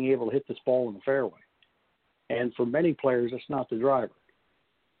being able to hit this ball in the fairway? And for many players, it's not the driver.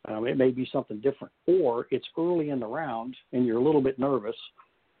 It may be something different. Or it's early in the round and you're a little bit nervous.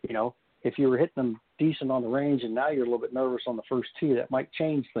 If you were hitting them decent on the range and now you're a little bit nervous on the first tee, that might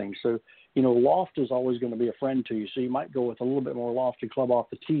change things. So, loft is always going to be a friend to you. So you might go with a little bit more lofted club off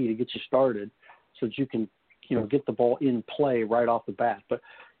the tee to get you started so that you can, get the ball in play right off the bat. But,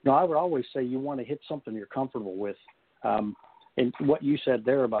 I would always say you want to hit something you're comfortable with. And what you said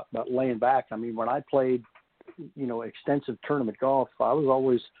there about laying back, when I played, extensive tournament golf, I was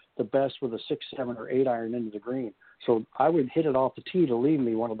always the best with a 6, 7, or 8-iron into the green. So I would hit it off the tee to leave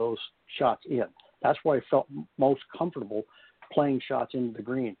me one of those shots in. That's why I felt most comfortable playing shots into the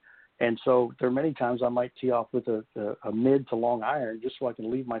green. And so there are many times I might tee off with a mid to long iron just so I can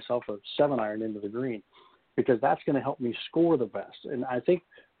leave myself a 7-iron into the green, because that's going to help me score the best. And I think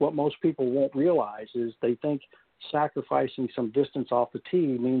what most people won't realize is they think sacrificing some distance off the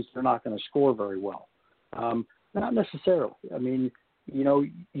tee means they're not going to score very well. Not necessarily.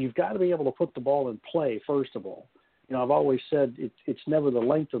 You've got to be able to put the ball in play, first of all. I've always said it's never the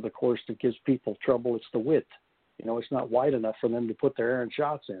length of the course that gives people trouble. It's the width. It's not wide enough for them to put their errant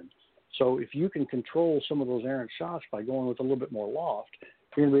shots in. So if you can control some of those errant shots by going with a little bit more loft,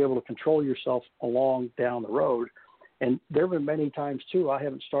 you're going to be able to control yourself along down the road. And there have been many times, too, I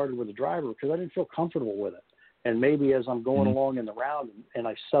haven't started with a driver because I didn't feel comfortable with it. And maybe as I'm going along in the round and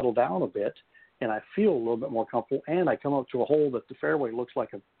I settle down a bit and I feel a little bit more comfortable and I come up to a hole that the fairway looks like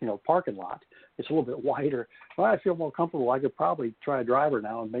a parking lot, it's a little bit wider. Well, I feel more comfortable. I could probably try a driver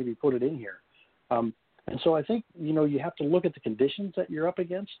now and maybe put it in here. And so I think, you have to look at the conditions that you're up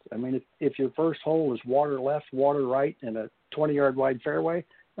against. I mean, if your first hole is water left, water right, and a 20-yard wide fairway,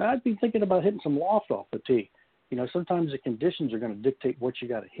 I'd be thinking about hitting some loft off the tee. Sometimes the conditions are going to dictate what you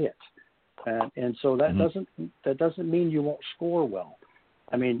got to hit. And so that doesn't mean you won't score well.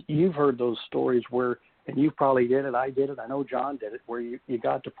 I mean, you've heard those stories where, and you probably did it, I did it, I know John did it, where you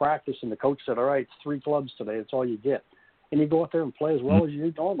got to practice and the coach said, all right, it's 3 clubs today, that's all you get. And you go out there and play as well as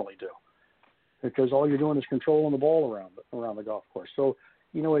you normally do, because all you're doing is controlling the ball around the golf course. So,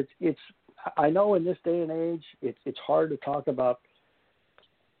 it's I know in this day and age, it's hard to talk about,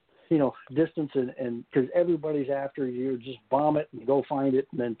 distance and because everybody's after you, just bomb it and go find it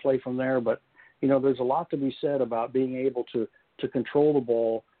and then play from there. But, there's a lot to be said about being able to control the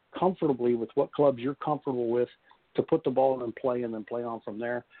ball comfortably with what clubs you're comfortable with, to put the ball in play and then play on from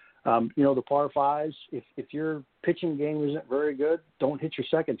there. The par fives, if your pitching game isn't very good, don't hit your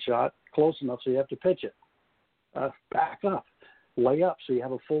second shot close enough so you have to pitch it. Back up, lay up so you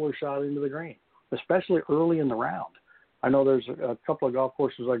have a fuller shot into the green, especially early in the round. I know there's a couple of golf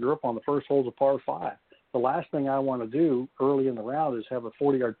courses I grew up on, the first hole's a par 5. The last thing I want to do early in the round is have a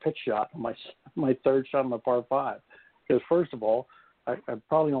 40-yard pitch shot on my third shot on my par 5. Because first of all, I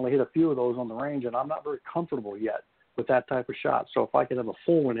probably only hit a few of those on the range, and I'm not very comfortable yet with that type of shot. So if I could have a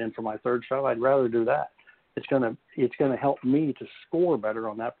full one in for my third shot, I'd rather do that. It's gonna help me to score better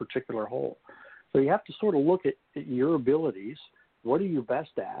on that particular hole. So you have to sort of look at your abilities. What are you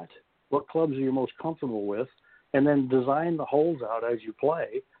best at? What clubs are you most comfortable with? And then design the holes out as you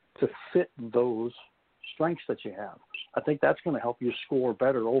play to fit those strengths that you have. I think that's going to help you score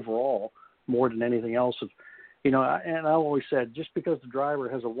better overall more than anything else. And I've always said, just because the driver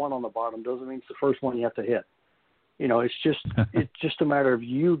has a 1 on the bottom doesn't mean it's the first one you have to hit. It's just a matter of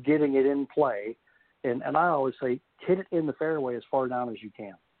you getting it in play. And I always say, hit it in the fairway as far down as you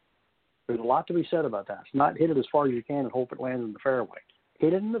can. There's a lot to be said about that. It's not hit it as far as you can and hope it lands in the fairway.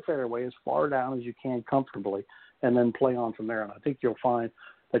 Hit it in the fairway as far down as you can comfortably, and then play on from there. And I think you'll find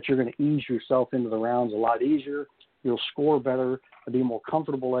that you're going to ease yourself into the rounds a lot easier. You'll score better and be more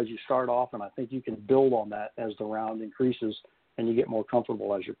comfortable as you start off, and I think you can build on that as the round increases and you get more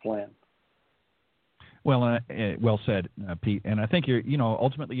comfortable as you're playing. Well, well said, Pete. And I think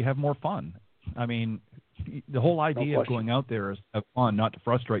ultimately you have more fun. I mean, the whole idea of going out there is to have fun, not to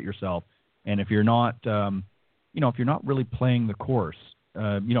frustrate yourself. And if you're not, if you're not really playing the course,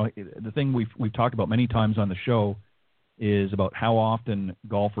 the thing we've talked about many times on the show is about how often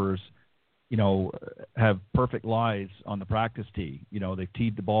golfers, have perfect lies on the practice tee. They've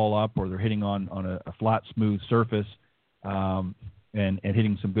teed the ball up or they're hitting on a flat, smooth surface and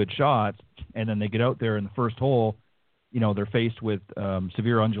hitting some good shots. And then they get out there in the first hole, they're faced with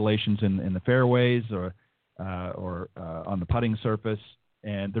severe undulations in the fairways or on the putting surface,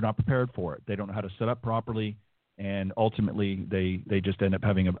 and they're not prepared for it. They don't know how to set up properly. And ultimately, they just end up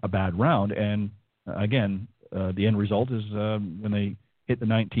having a bad round. And again, the end result is when they hit the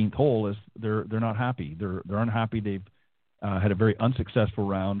 19th hole, is they're not happy. They're unhappy. They've had a very unsuccessful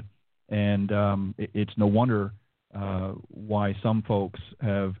round, and it's no wonder why some folks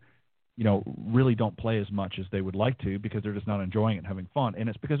have, really don't play as much as they would like to, because they're just not enjoying it and having fun. And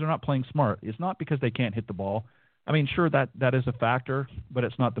it's because they're not playing smart. It's not because they can't hit the ball. I mean, sure, that is a factor, but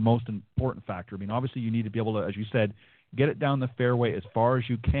it's not the most important factor. I mean, obviously you need to be able to, as you said, get it down the fairway as far as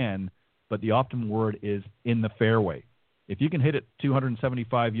you can, but the optimum word is in the fairway. If you can hit it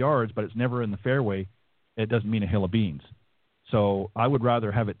 275 yards, but it's never in the fairway, it doesn't mean a hill of beans. So I would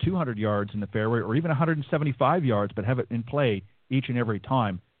rather have it 200 yards in the fairway or even 175 yards, but have it in play each and every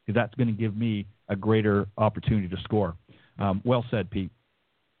time, because that's going to give me a greater opportunity to score. Well said, Pete.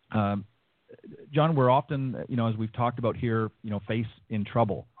 John, we're often, as we've talked about here, face in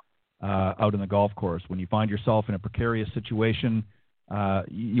trouble out in the golf course. When you find yourself in a precarious situation,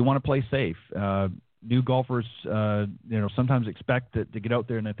 you want to play safe. New golfers, sometimes expect to get out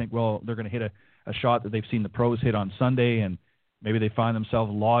there and they think, well, they're going to hit a shot that they've seen the pros hit on Sunday, and maybe they find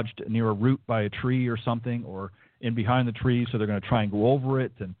themselves lodged near a root by a tree or something, or in behind the tree, so they're going to try and go over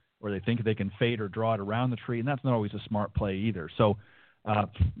it, or they think they can fade or draw it around the tree, and that's not always a smart play either. So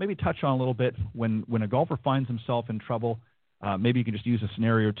maybe touch on a little bit when a golfer finds himself in trouble. Maybe you can just use a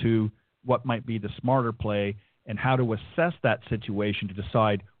scenario or two, what might be the smarter play, and how to assess that situation to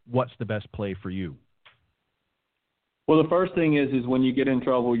decide what's the best play for you. Well, the first thing is when you get in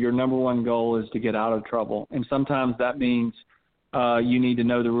trouble, your number one goal is to get out of trouble. And sometimes that means you need to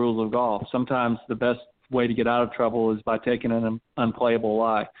know the rules of golf. Sometimes the best way to get out of trouble is by taking an unplayable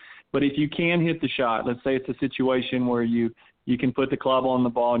lie. But if you can hit the shot, let's say it's a situation where you can put the club on the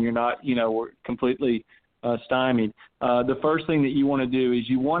ball and you're not, completely stymied. The first thing that you want to do is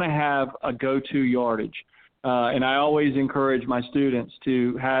you want to have a go-to yardage. And I always encourage my students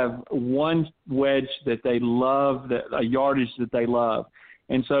to have one wedge that they love, a yardage that they love.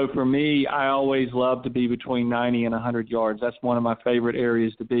 And so for me, I always love to be between 90 and 100 yards. That's one of my favorite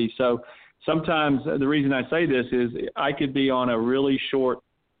areas to be. So sometimes the reason I say this is I could be on a really short,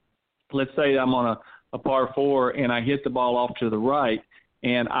 let's say I'm on a par 4 and I hit the ball off to the right,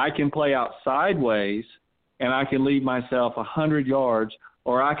 and I can play out sideways and I can leave myself 100 yards,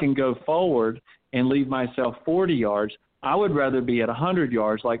 or I can go forward and leave myself 40 yards. I would rather be at 100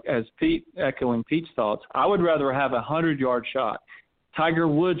 yards, like as Pete, echoing Pete's thoughts, I would rather have a 100-yard shot. Tiger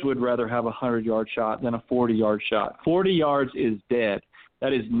Woods would rather have a 100-yard shot than a 40-yard shot. 40 yards is dead.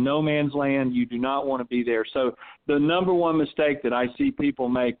 That is no man's land. You do not want to be there. So the number one mistake that I see people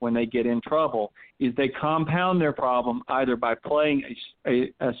make when they get in trouble is they compound their problem either by playing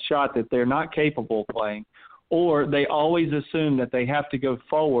a shot that they're not capable of playing, or they always assume that they have to go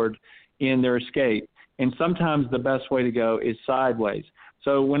forward in their escape. And sometimes the best way to go is sideways.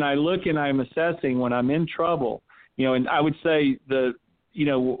 So when I look and I'm assessing when I'm in trouble, and I would say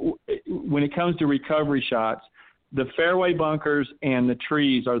when it comes to recovery shots, the fairway bunkers and the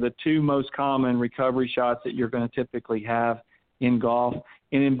trees are the two most common recovery shots that you're going to typically have in golf.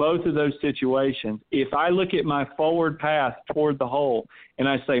 And in both of those situations, if I look at my forward path toward the hole and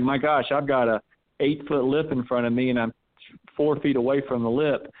I say, my gosh, I've got a 8-foot lip in front of me and I'm 4 feet away from the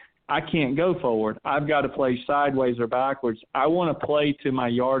lip, I can't go forward. I've got to play sideways or backwards. I want to play to my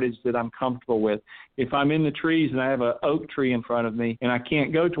yardage that I'm comfortable with. If I'm in the trees and I have an oak tree in front of me and I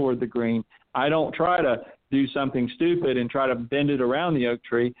can't go toward the green, I don't try to do something stupid and try to bend it around the oak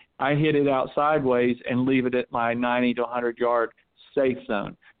tree. I hit it out sideways and leave it at my 90 to 100 yard safe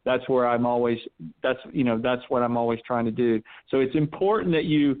zone. That's where that's what I'm always trying to do. So it's important that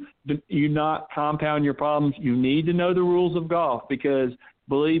you not compound your problems. You need to know the rules of golf, because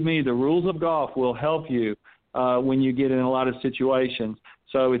believe me, the rules of golf will help you when you get in a lot of situations.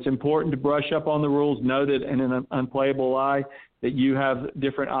 So it's important to brush up on the rules, know that in an unplayable lie that you have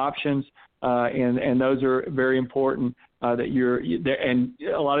different options, and those are very important. That you're there. And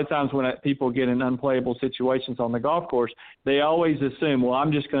a lot of times when people get in unplayable situations on the golf course, they always assume, well,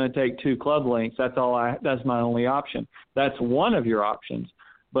 I'm just going to take 2 club lengths. That's my only option. That's one of your options.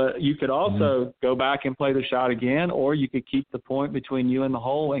 But you could also go back and play the shot again, or you could keep the point between you and the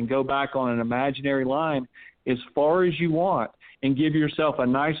hole and go back on an imaginary line as far as you want and give yourself a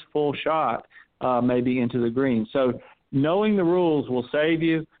nice full shot, maybe into the green. So knowing the rules will save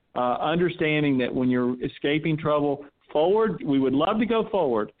you. Understanding that when you're escaping trouble, forward, we would love to go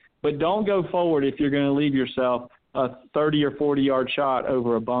forward, but don't go forward if you're going to leave yourself a 30 or 40-yard shot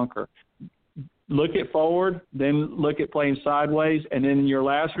over a bunker. Look at forward, then look at playing sideways, and then your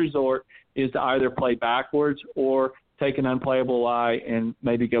last resort is to either play backwards or take an unplayable lie and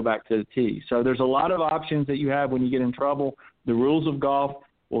maybe go back to the tee. So there's a lot of options that you have when you get in trouble. The rules of golf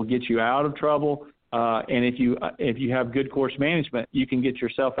will get you out of trouble. And if you have good course management, you can get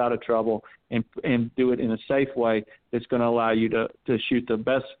yourself out of trouble and do it in a safe way that's going to allow you to shoot the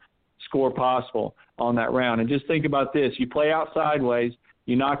best score possible on that round. And just think about this. You play out sideways,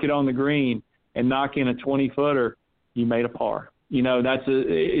 you knock it on the green, and knock in a 20-footer, you made a par.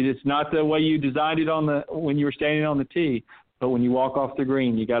 It's not the way you designed it when you were standing on the tee, but when you walk off the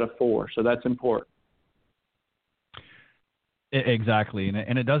green, you got a 4. So that's important. Exactly,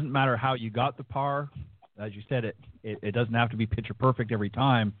 and it doesn't matter how you got the par. As you said, it doesn't have to be picture perfect every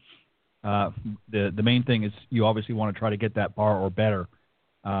time. The main thing is you obviously want to try to get that par or better,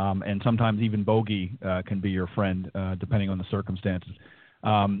 and sometimes even bogey can be your friend depending on the circumstances.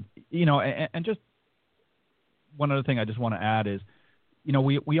 And just one other thing I just want to add is,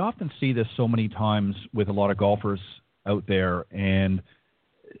 we often see this so many times with a lot of golfers out there, and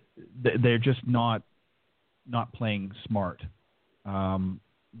they're just not playing smart.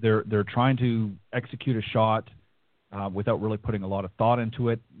 They're trying to execute a shot without really putting a lot of thought into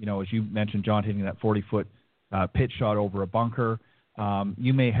it. As you mentioned, John, hitting that 40-foot pitch shot over a bunker.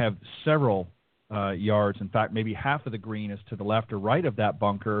 You may have several yards. In fact, maybe half of the green is to the left or right of that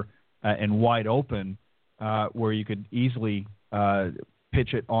bunker and wide open, where you could easily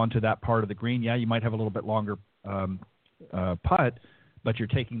pitch it onto that part of the green. Yeah, you might have a little bit longer putt, but you're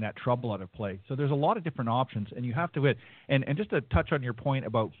taking that trouble out of play. So there's a lot of different options, and you have to hit. And just to touch on your point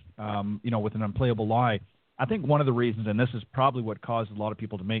about, with an unplayable lie, I think one of the reasons, and this is probably what causes a lot of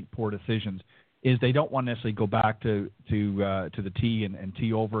people to make poor decisions, is they don't want to necessarily go back to the tee and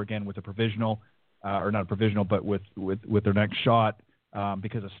tee over again with a provisional, or not a provisional, but with their next shot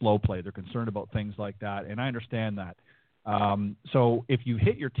because of slow play. They're concerned about things like that, and I understand that. So if you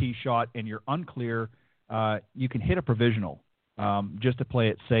hit your tee shot and you're unclear, you can hit a provisional just to play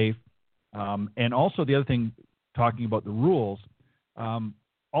it safe. And also the other thing, talking about the rules,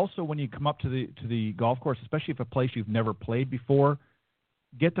 also when you come up to the golf course, especially if a place you've never played before,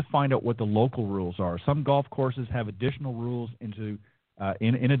 get to find out what the local rules are. Some golf courses have additional rules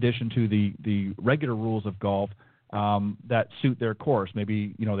in addition to the regular rules of golf that suit their course.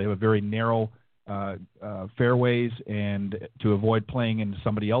 Maybe they have a very narrow fairways, and to avoid playing into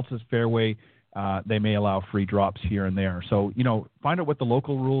somebody else's fairway, they may allow free drops here and there. So find out what the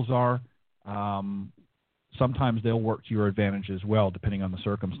local rules are. Sometimes they'll work to your advantage as well, depending on the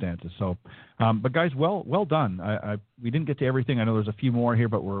circumstances. So, but guys, well done. We didn't get to everything. I know there's a few more here,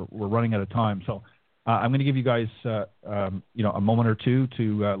 but we're running out of time. So I'm going to give you guys a moment or two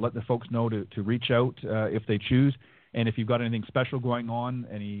to let the folks know to reach out if they choose. And if you've got anything special going on,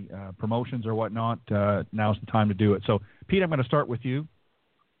 any promotions or whatnot, now's the time to do it. So, Pete, I'm going to start with you,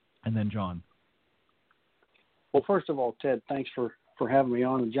 and then John. Well, first of all, Ted, thanks for having me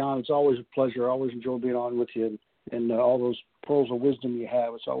on. And John, it's always a pleasure. I always enjoy being on with you and all those pearls of wisdom you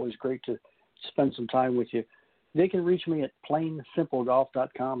have. It's always great to spend some time with you. They can reach me at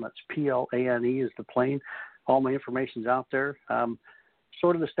planesimplegolf.com. That's PLANE is the plane. All my information's out there.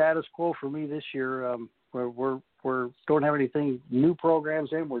 Sort of the status quo for me this year. We don't have anything new programs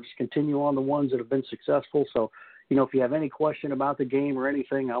in. We're just continue on the ones that have been successful. So, if you have any question about the game or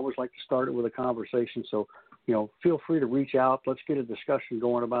anything, I always like to start it with a conversation. So, feel free to reach out. Let's get a discussion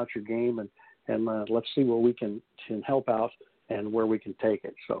going about your game, and let's see where we can help out and where we can take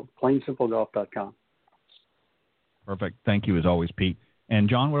it. So, planesimplegolf.com. Perfect. Thank you as always, Pete. And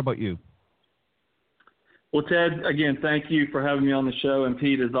John, what about you? Well, Ted, again, thank you for having me on the show. And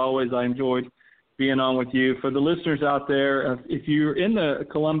Pete, as always, I enjoyed being on with you. For the listeners out there, if you're in the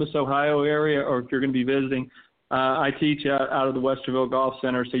Columbus, Ohio area, or if you're going to be visiting, I teach out of the Westerville Golf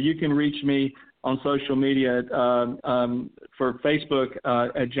Center. So you can reach me on social media for Facebook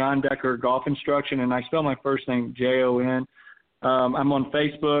at John Decker Golf Instruction, and I spell my first name Jon. I'm on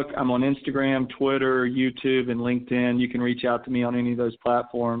Facebook, I'm on Instagram, Twitter, YouTube, and LinkedIn. You can reach out to me on any of those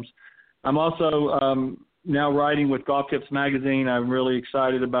platforms. I'm also now writing with Golf Tips Magazine. I'm really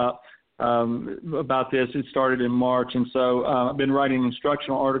excited about this. It started in March, and so I've been writing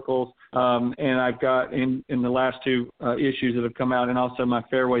instructional articles, and I've got in the last two issues that have come out, and also my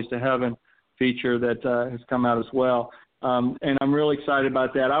Fairways to Heaven feature that has come out as well. And I'm really excited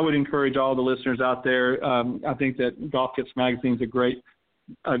about that. I would encourage all the listeners out there. I think that Golf Tips Magazine is a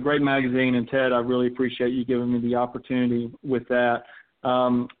great magazine, and Ted, I really appreciate you giving me the opportunity with that.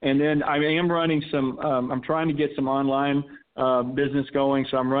 And then I am running I'm trying to get some online business going,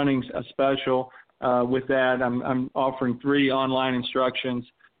 so I'm running a special with that. I'm offering 3 online instructions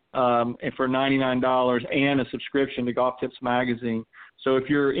for $99 and a subscription to Golf Tips Magazine. So if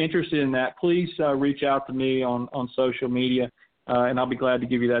you're interested in that, please reach out to me on social media, and I'll be glad to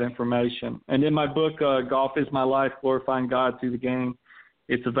give you that information. And then my book, Golf is My Life, Glorifying God Through the Game,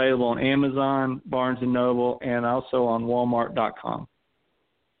 it's available on Amazon, Barnes & Noble, and also on Walmart.com.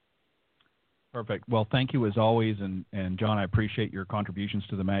 Perfect. Well, thank you as always, and John, I appreciate your contributions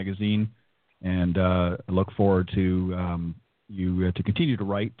to the magazine, and I look forward to you to continue to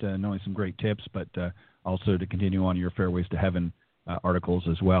write not only some great tips, but also to continue on your Fairways to Heaven articles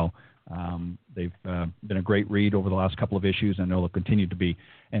as well. They've been a great read over the last couple of issues, and they'll continue to be.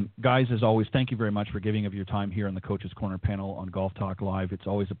 And guys, as always, thank you very much for giving of your time here on the Coach's Corner panel on Golf Talk Live. It's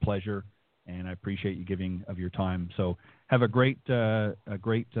always a pleasure, and I appreciate you giving of your time. So have a great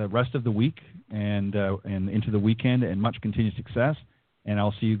rest of the week and into the weekend, and much continued success. And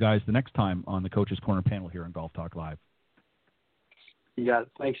I'll see you guys the next time on the Coach's Corner panel here on Golf Talk Live. You got it.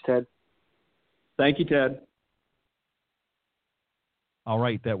 Thanks, Ted. Thank you, Ted. All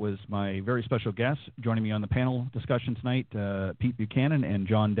right, that was my very special guest joining me on the panel discussion tonight, Pete Buchanan and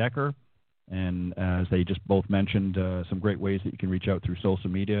John Decker. And as they just both mentioned, some great ways that you can reach out through social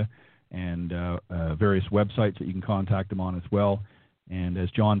media and various websites that you can contact them on as well. And as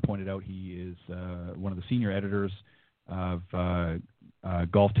John pointed out, he is one of the senior editors of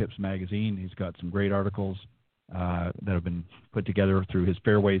Golf Tips Magazine. He's got some great articles that have been put together through his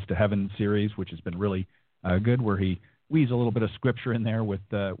Fairways to Heaven series, which has been really good, where he weaves a little bit of scripture in there with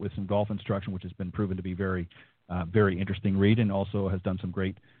some golf instruction, which has been proven to be very interesting read, and also has done some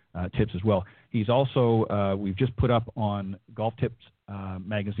great tips as well. He's also, we've just put up on Golf Tips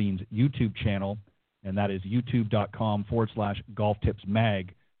Magazine's YouTube channel, and that is youtube.com/golftipsmag,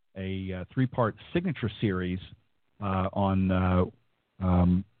 a 3-part signature series on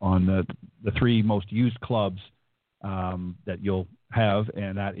the 3 most used clubs that you'll have,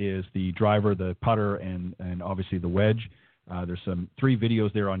 and that is the driver, the putter, and obviously the wedge. There's some 3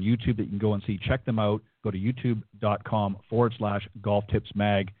 videos there on YouTube that you can go and see. Check them out. Go to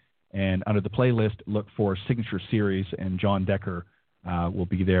youtube.com/golftipsmag, and under the playlist, look for Signature Series, and John Decker will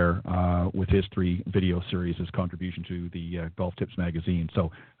be there with his 3 video series as contribution to the Golf Tips magazine.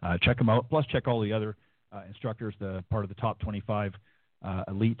 So check them out. Plus, check all the other instructors, the part of the top 25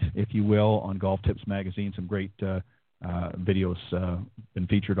 elite, if you will, on Golf Tips magazine. Some great videos been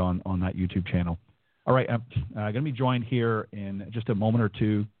featured on that YouTube channel. All right, I'm going to be joined here in just a moment or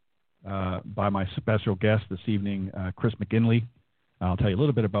two by my special guest this evening, Chris McGinley. I'll tell you a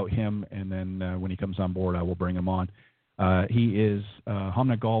little bit about him, and then when he comes on board, I will bring him on. He is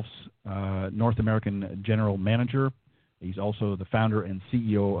Honma Golf's North American General Manager. He's also the founder and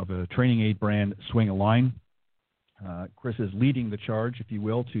CEO of a training aid brand, Swing a Line. Chris is leading the charge, if you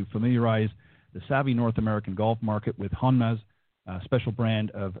will, to familiarize the savvy North American golf market with Honma's special brand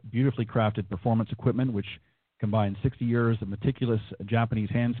of beautifully crafted performance equipment, which combines 60 years of meticulous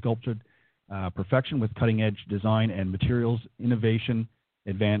Japanese hand-sculpted perfection with cutting-edge design and materials innovation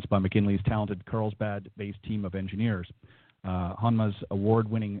advanced by McGinley's talented Carlsbad-based team of engineers. Honma's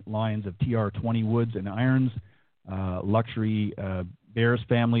award-winning lines of TR20 woods and irons, luxury Bears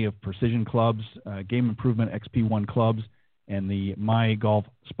family of precision clubs, Game Improvement XP1 clubs, and the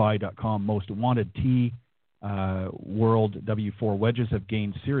MyGolfSpy.com Most Wanted Tee World W4 wedges have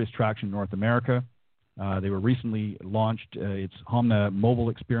gained serious traction in North America. They were recently launched. It's Honma mobile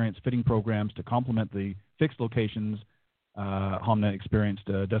experience fitting programs to complement the fixed locations Honma experienced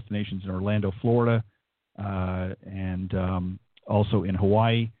destinations in Orlando, Florida, and also in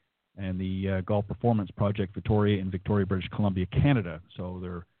Hawaii, and the Golf Performance Project Victoria in Victoria, British Columbia, Canada. So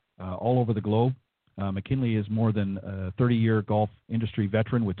they're all over the globe. McGinley is more than a 30-year golf industry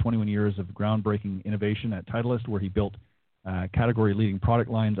veteran with 21 years of groundbreaking innovation at Titleist, where he built category-leading product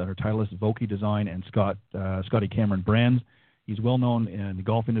lines under Titleist, Vokey Design, and Scotty Cameron brands. He's well known in the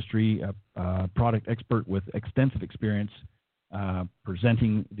golf industry, a product expert with extensive experience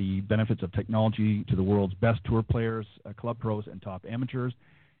presenting the benefits of technology to the world's best tour players, club pros, and top amateurs.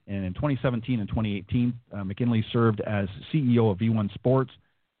 And in 2017 and 2018, McGinley served as CEO of V1 Sports,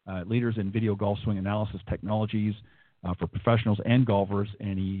 leaders in video golf swing analysis technologies for professionals and golfers,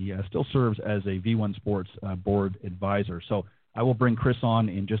 and he still serves as a V1 Sports board advisor. So I will bring Chris on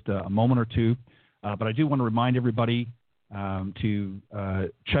in just a moment or two, but I do want to remind everybody to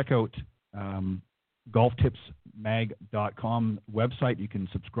check out golftipsmag.com website. You can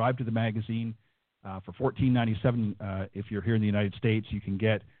subscribe to the magazine for $14.97. If you're here in the United States, you can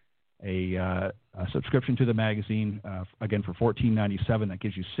get a subscription to the magazine, again, for $14.97. That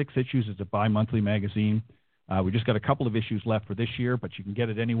gives you 6 issues. It's a bi-monthly magazine. We just got a couple of issues left for this year, but you can get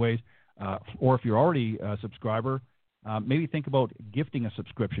it anyways. Or if you're already a subscriber, maybe think about gifting a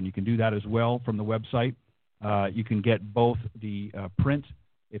subscription. You can do that as well from the website. You can get both the print,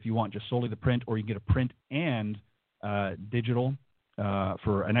 if you want just solely the print, or you can get a print and digital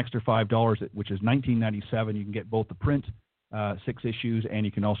for an extra $5, which is $19.97. You can get both the print 6 issues, and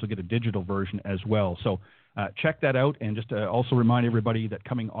you can also get a digital version as well. So check that out, and just also remind everybody that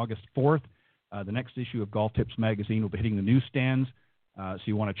coming August 4th, the next issue of Golf Tips Magazine will be hitting the newsstands, so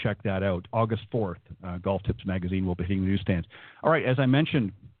you want to check that out. August 4th, Golf Tips Magazine will be hitting the newsstands. All right, as I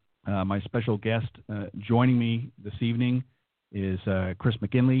mentioned, my special guest joining me this evening is Chris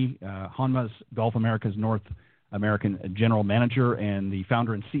McGinley, Honma's Golf America's North American General Manager and the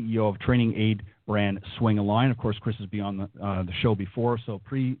founder and CEO of training aid brand Swing a Line. Of course, Chris has been on the show before, so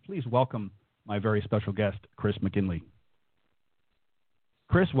please welcome my very special guest, Chris McGinley.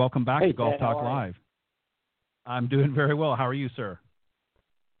 Chris, welcome back to Golf Talk Live. I'm doing very well. How are you, sir?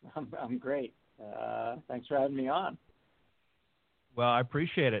 I'm great. Thanks for having me on. Well, I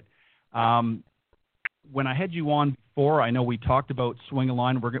appreciate it. When I had you on before, I know we talked about Swing a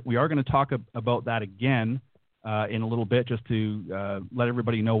Line. We are going to talk about that again in a little bit, just to let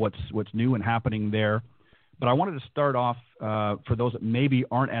everybody know what's new and happening there. But I wanted to start off, for those that maybe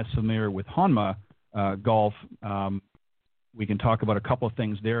aren't as familiar with Honma Golf, we can talk about a couple of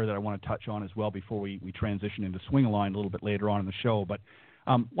things there that I want to touch on as well before we transition into Swing a Line a little bit later on in the show. But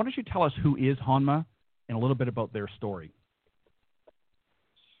why don't you tell us who is Honma and a little bit about their story?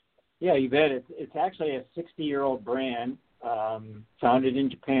 Yeah, you bet. It's actually a 60-year-old brand, founded in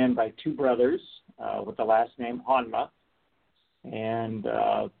Japan by two brothers with the last name Honma, and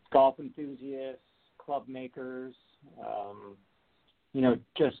golf enthusiasts, club makers,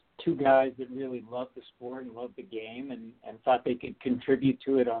 just two guys that really love the sport and love the game and thought they could contribute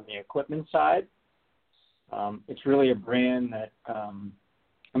to it on the equipment side. It's really a brand that,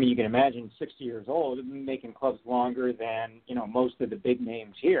 you can imagine 60 years old, they've been making clubs longer than, most of the big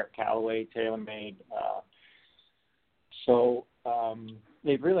names here, Callaway, TaylorMade. So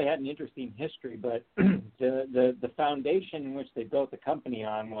they've really had an interesting history, but the foundation in which they built the company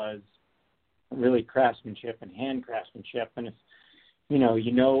on was really craftsmanship and hand craftsmanship. And if you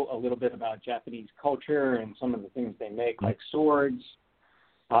know a little bit about Japanese culture and some of the things they make, like swords,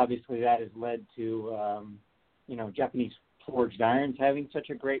 obviously that has led to Japanese forged irons having such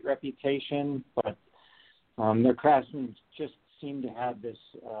a great reputation, but their craftsmen just seem to have this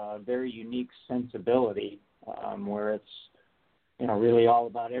very unique sensibility where it's really all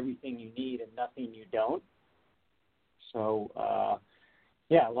about everything you need and nothing you don't. So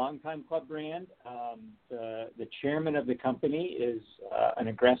longtime club brand. The chairman of the company is an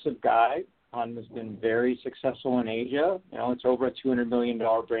aggressive guy. Honma's been very successful in Asia. It's over a $200 million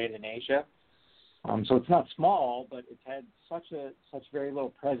brand in Asia. So it's not small, but it's had such very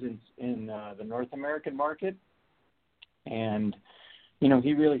low presence in the North American market. And,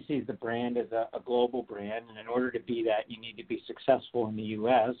 he really sees the brand as a global brand. And in order to be that, you need to be successful in the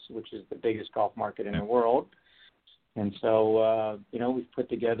U.S., which is the biggest golf market in the world. And so, we've put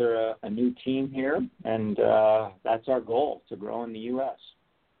together a new team here, and that's our goal, to grow in the U.S.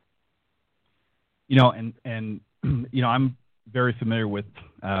 I'm very familiar with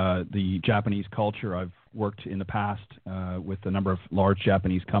the Japanese culture. I've worked in the past with a number of large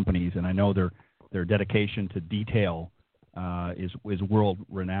Japanese companies, and I know their dedication to detail is world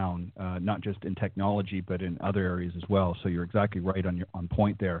renowned, not just in technology but in other areas as well. So you're exactly right on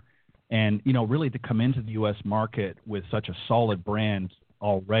point there. And really to come into the U.S. market with such a solid brand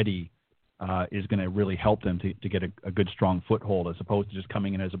already is going to really help them to get a good strong foothold, as opposed to just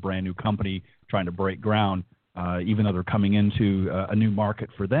coming in as a brand new company trying to break ground. Even though they're coming into a new market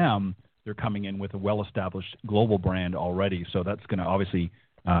for them, they're coming in with a well-established global brand already. So that's going to obviously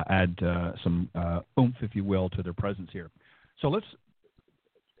add some oomph, if you will, to their presence here. So let's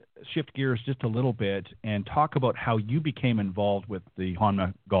shift gears just a little bit and talk about how you became involved with the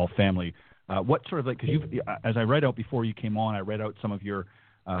Honma Golf family. What sort of because as I read out before you came on, I read out some of your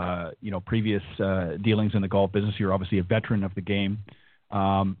previous dealings in the golf business. You're obviously a veteran of the game.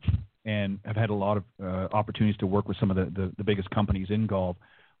 And have had a lot of opportunities to work with some of the biggest companies in golf.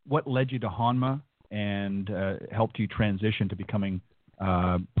 What led you to Honma and helped you transition to becoming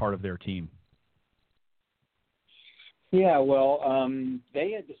part of their team? Yeah, well,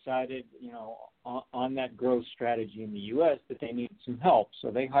 they had decided, on that growth strategy in the U.S. that they needed some help. So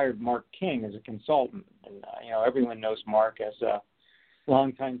they hired Mark King as a consultant. And, everyone knows Mark as a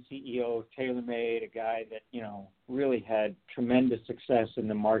longtime CEO of TaylorMade, a guy that, really had tremendous success in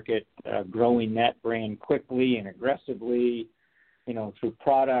the market, growing that brand quickly and aggressively, through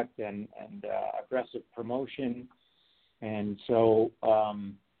product and aggressive promotion. And so,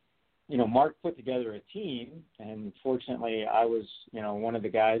 Mark put together a team, and fortunately I was, one of the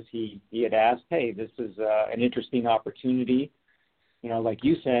guys he had asked, hey, this is an interesting opportunity. Like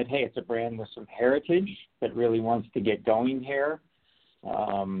you said, hey, it's a brand with some heritage that really wants to get going here.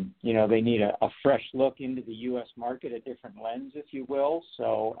 They need a fresh look into the U.S. market, a different lens, if you will.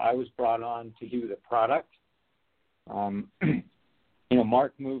 So I was brought on to do the product.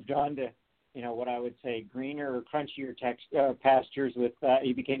 Mark moved on to, what I would say greener or crunchier pastures with,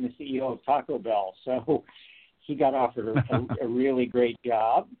 he became the CEO of Taco Bell. So he got offered a really great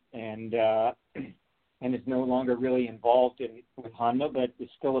job and is no longer really involved with Honma, but is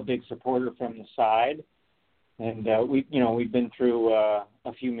still a big supporter from the side. And we've been through a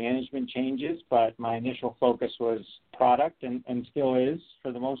few management changes, but my initial focus was product and still is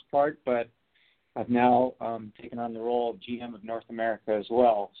for the most part. But I've now taken on the role of GM of North America as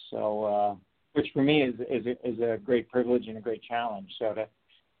well. So, which for me is a great privilege and a great challenge. So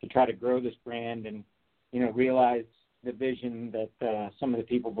to try to grow this brand and realize the vision that some of the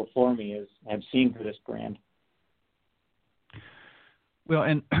people before me have seen for this brand. Well,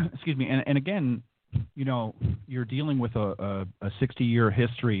 and excuse me, and again, you're dealing with a 60-year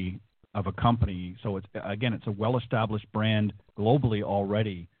history of a company. So it's a well-established brand globally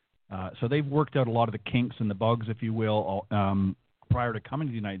already. So they've worked out a lot of the kinks and the bugs, if you will, prior to coming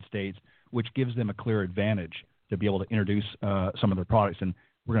to the United States, which gives them a clear advantage to be able to introduce some of their products. And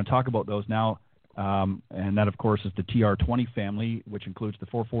we're going to talk about those now. And that, of course, is the TR20 family, which includes the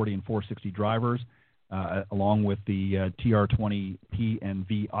 440 and 460 drivers, along with the TR20 P and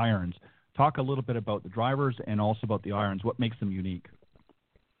V irons. Talk a little bit about the drivers and also about the irons. What makes them unique?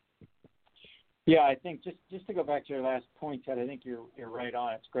 Yeah, I think just to go back to your last point, Ted, I think you're right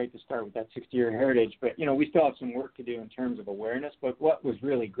on. It's great to start with that 60-year heritage, but we still have some work to do in terms of awareness. But what was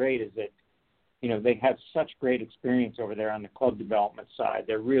really great is that they have such great experience over there on the club development side.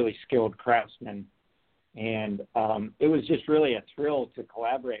 They're really skilled craftsmen, and it was just really a thrill to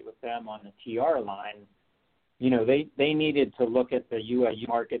collaborate with them on the TR line. They needed to look at the UAU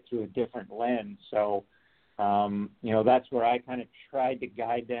market through a different lens. So, that's where I kind of tried to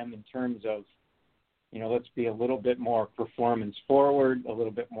guide them in terms of, let's be a little bit more performance forward, a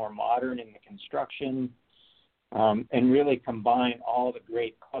little bit more modern in the construction, and really combine all the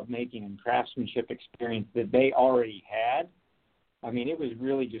great club making and craftsmanship experience that they already had. I mean, it was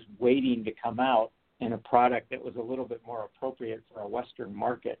really just waiting to come out in a product that was a little bit more appropriate for a Western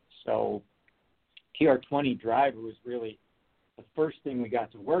market. So TR20 driver was really the first thing we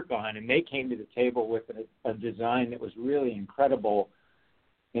got to work on, and they came to the table with a design that was really incredible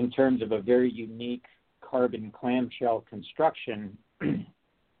in terms of a very unique carbon clamshell construction,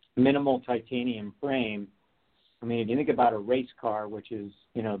 minimal titanium frame. I mean, if you think about a race car, which is,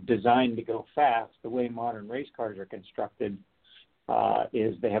 designed to go fast, the way modern race cars are constructed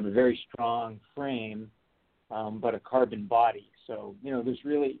is they have a very strong frame, but a carbon body. So,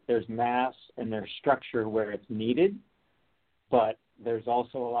 there's mass and there's structure where it's needed, but there's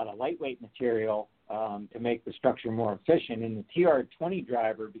also a lot of lightweight material to make the structure more efficient. In the TR20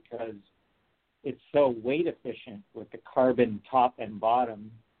 driver, because it's so weight efficient with the carbon top and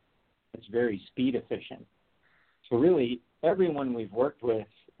bottom, it's very speed efficient. So really, everyone we've worked with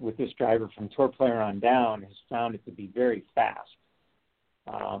this driver from Tour Player on down has found it to be very fast.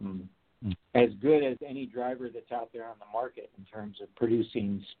 As good as any driver that's out there on the market in terms of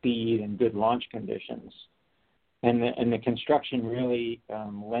producing speed and good launch conditions. And the construction really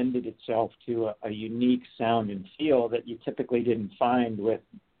lended itself to a unique sound and feel that you typically didn't find with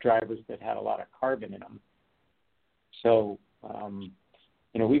drivers that had a lot of carbon in them. So,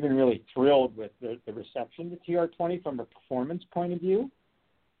 we've been really thrilled with the reception to TR20 from a performance point of view.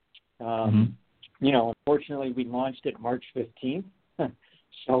 Unfortunately, we launched it March 15th.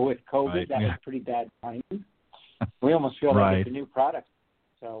 So with COVID, that was pretty bad timing. We almost feel like it's a new product.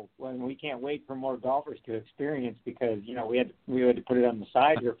 So we can't wait for more golfers to experience because, we had to put it on the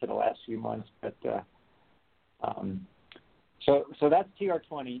side here for the last few months. But so that's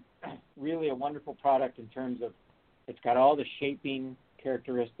TR20, really a wonderful product in terms of it's got all the shaping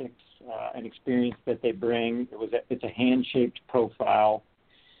characteristics and experience that they bring. It's a hand-shaped profile.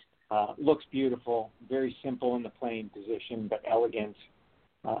 Looks beautiful, very simple in the playing position, but elegant.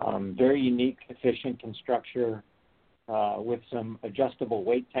 Very unique, efficient construction with some adjustable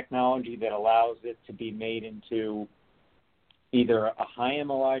weight technology that allows it to be made into either a high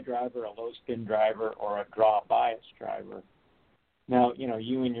MOI driver, a low spin driver, or a draw bias driver. Now,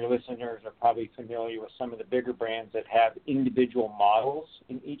 you and your listeners are probably familiar with some of the bigger brands that have individual models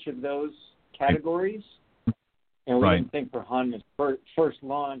in each of those categories. And we didn't think for Honma's first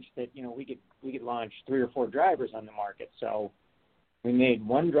launch that, we could launch 3 or 4 drivers on the market. So we made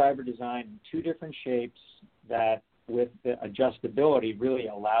one driver design in 2 different shapes that, with the adjustability, really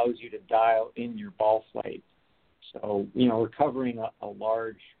allows you to dial in your ball flight. So, we're covering a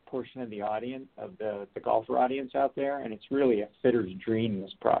large portion of the audience, of the golfer audience out there, and it's really a fitter's dream,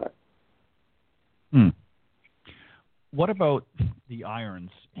 this product. What about the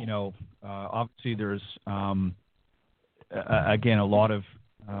irons? Obviously there's, again, a lot of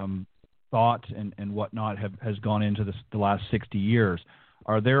thought and whatnot has gone into the last 60 years.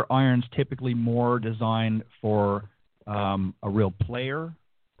 Are their irons typically more designed for a real player,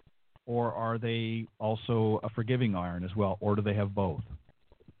 or are they also a forgiving iron as well, or do they have both?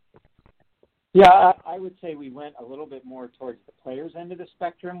 Yeah, I would say we went a little bit more towards the players' end of the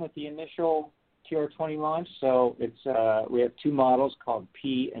spectrum with the initial TR20 launch. So it's we have 2 models called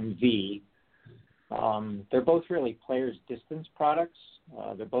P and V. They're both really players' distance products.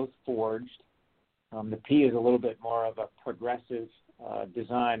 They're both forged. The P is a little bit more of a progressive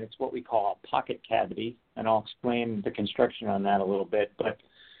design. It's what we call a pocket cavity, and I'll explain the construction on that a little bit. But,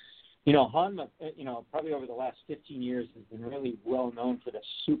 Honma, probably over the last 15 years has been really well known for the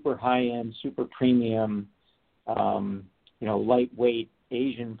super high-end, super premium, lightweight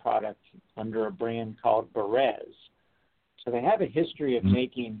Asian product under a brand called Berez. So they have a history of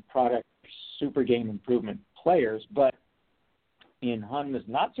making product super game improvement players, but in Honma's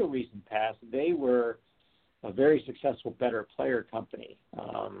not so recent past, they were a very successful better player company.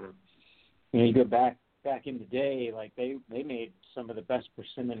 You go back in the day, like they made some of the best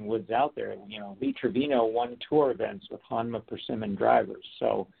persimmon woods out there. Lee Trevino won tour events with Honma persimmon drivers.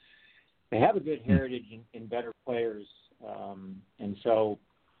 So they have a good heritage in better players. And so,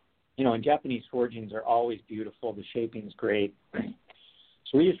 and Japanese forgings are always beautiful. The shaping's great.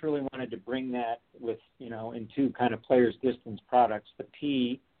 So we just really wanted to bring that with, in two kind of players' distance products. The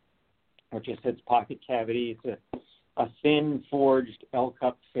P, which is its pocket cavity. It's a thin forged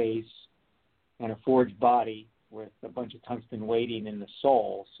L-cup face and a forged body with a bunch of tungsten weighting in the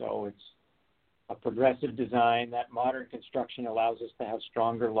sole. So it's a progressive design. That modern construction allows us to have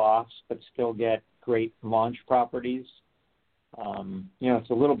stronger lofts but still get great launch properties. It's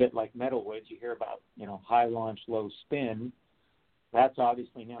a little bit like metal woods. You hear about, high launch, low spin. That's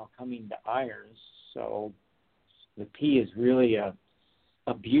obviously now coming to irons. So the P is really a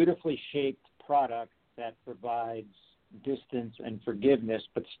beautifully shaped product that provides distance and forgiveness,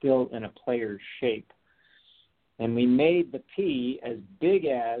 but still in a player's shape. And we made the P as big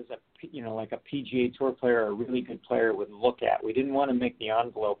as like a PGA Tour player or a really good player would look at. We didn't want to make the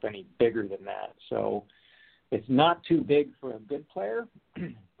envelope any bigger than that. So it's not too big for a good player,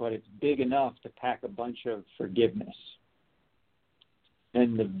 but it's big enough to pack a bunch of forgiveness.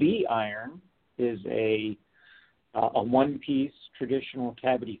 And the V iron is a one-piece traditional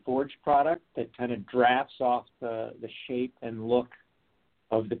cavity forged product that kind of drafts off the shape and look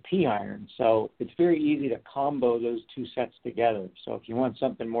of the P iron. So it's very easy to combo those two sets together. So if you want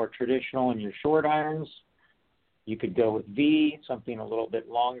something more traditional in your short irons, you could go with V. Something a little bit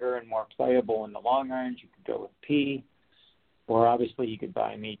longer and more playable in the long irons, you could go with P. Or obviously you could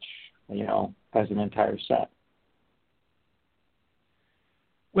buy them each, as an entire set.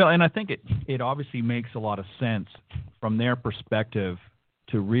 Well, and I think it obviously makes a lot of sense from their perspective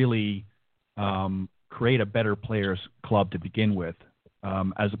to really create a better players club to begin with,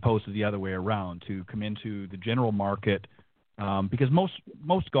 as opposed to the other way around, to come into the general market, because most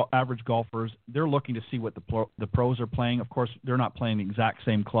average golfers, they're looking to see what the pros are playing. Of course, they're not playing the exact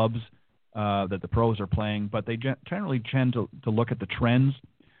same clubs that the pros are playing, but they generally tend to look at the trends.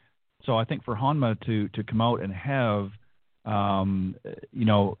 So I think for Honma to come out and have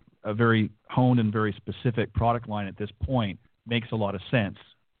a very honed and very specific product line at this point makes a lot of sense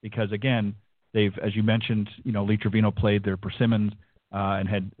because, again, they've, as you mentioned, Lee Trevino played their persimmons and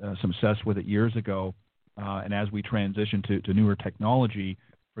had some success with it years ago. And as we transition to newer technology,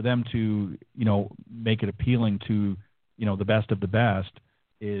 for them to, make it appealing to, the best of the best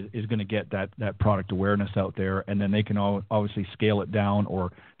is going to get that product awareness out there. And then they can obviously scale it down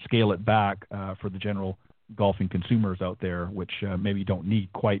or scale it back for the general golfing consumers out there, which maybe don't need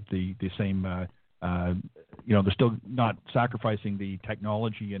quite the same, they're still not sacrificing the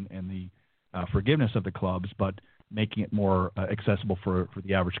technology and the forgiveness of the clubs, but making it more accessible for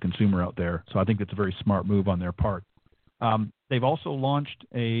the average consumer out there. So I think that's a very smart move on their part. They've also launched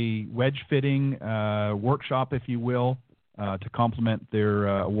a wedge fitting workshop, if you will, to complement their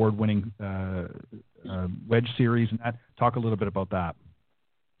award-winning wedge series. And talk a little bit about that.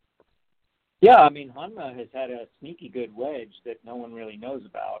 Yeah, Honma has had a sneaky good wedge that no one really knows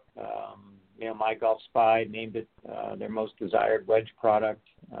about. My Golf Spy named it their most desired wedge product.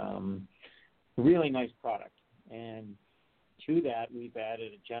 Really nice product. And to that, we've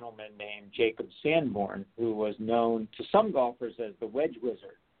added a gentleman named Jacob Sanborn, who was known to some golfers as the wedge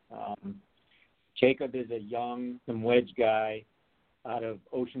wizard. Jacob is a young wedge guy out of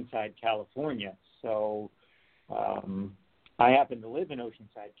Oceanside, California. So I happen to live in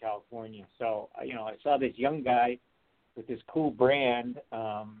Oceanside, California. So, I saw this young guy with this cool brand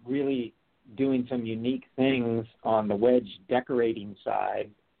really doing some unique things on the wedge decorating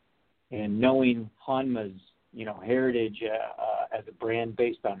side. And knowing Honma's, heritage as a brand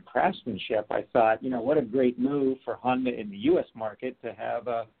based on craftsmanship, I thought, what a great move for Honma in the U.S. market to have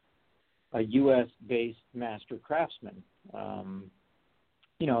a U.S.-based master craftsman.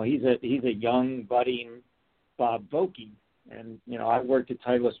 He's a young, budding Bob Vokey. And, I worked at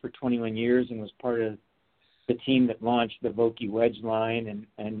Titleist for 21 years and was part of the team that launched the Vokey wedge line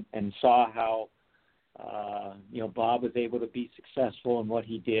and saw how, Bob was able to be successful in what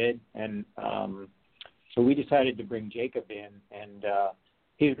he did. And so we decided to bring Jacob in, and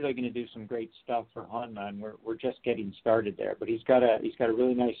he's really going to do some great stuff for Honma, and we're just getting started there. But he's got a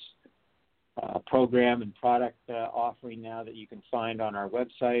really nice program and product offering now that you can find on our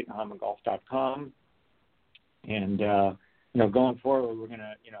website, honmagolf.com. And going forward, we're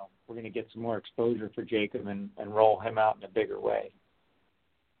gonna get some more exposure for Jacob and roll him out in a bigger way.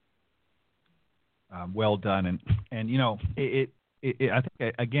 Well done, and I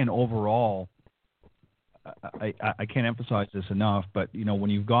think again overall, I can't emphasize this enough, but when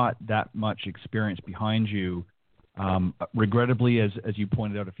you've got that much experience behind you, regrettably, as you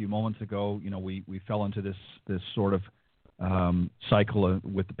pointed out a few moments ago, we fell into this sort of cycle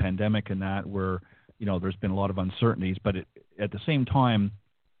with the pandemic and that where there's been a lot of uncertainties, but at the same time,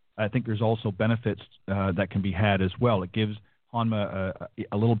 I think there's also benefits that can be had as well. It gives Honma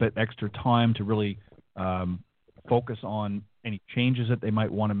a little bit extra time to really focus on any changes that they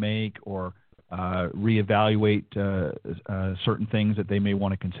might want to make or reevaluate certain things that they may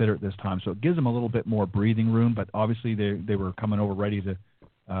want to consider at this time. So it gives them a little bit more breathing room, but obviously they were coming over ready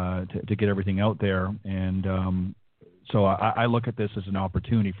to get everything out there. And so I look at this as an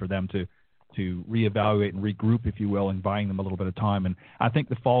opportunity for them to reevaluate and regroup, if you will, and buying them a little bit of time. And I think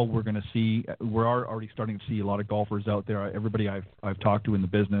the fall we're already starting to see a lot of golfers out there. Everybody I've talked to in the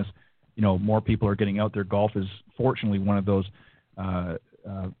business, more people are getting out there. Golf is fortunately one of those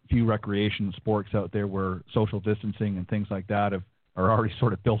few recreation sports out there where social distancing and things like that are already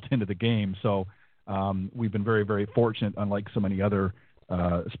sort of built into the game. So we've been very, very fortunate, unlike so many other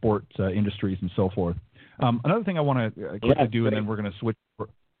sports industries and so forth. Another thing I want to quickly do, and then we're going to switch.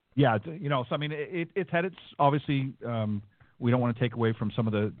 Yeah, so I mean, it's had its obviously. We don't want to take away from some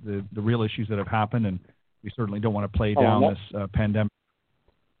of the real issues that have happened, and we certainly don't want to play down this pandemic.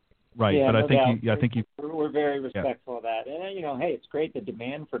 Right, yeah, but no I think we're very respectful of that. And hey, it's great. The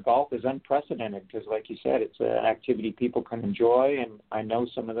demand for golf is unprecedented because, like you said, it's an activity people can enjoy. And I know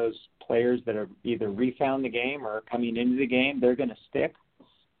some of those players that are either refound the game or coming into the game, they're going to stick,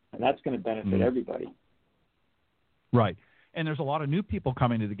 and that's going to benefit everybody. Right, and there's a lot of new people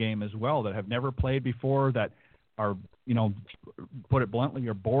coming to the game as well that have never played before that are, put it bluntly,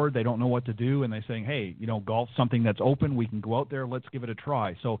 are bored. They don't know what to do, and they're saying, hey, golf's something that's open. We can go out there. Let's give it a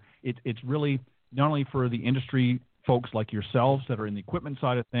try. So it's really not only for the industry folks like yourselves that are in the equipment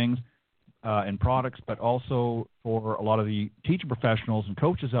side of things and products, but also for a lot of the teaching professionals and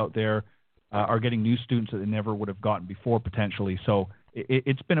coaches out there are getting new students that they never would have gotten before potentially. So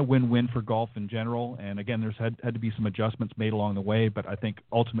it's been a win-win for golf in general. And again, there's had to be some adjustments made along the way, but I think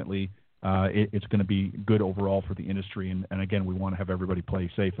ultimately it's going to be good overall for the industry. And again, we want to have everybody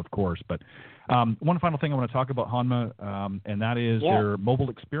play safe, of course. But one final thing I want to talk about Honma, and that is their mobile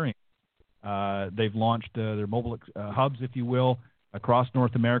experience. They've launched their mobile hubs, if you will, across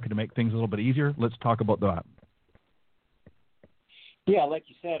North America to make things a little bit easier. Let's talk about that. Yeah, like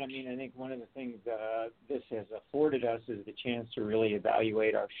you said, I think one of the things this has afforded us is the chance to really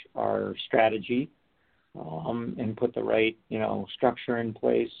evaluate our strategy and put the right, structure in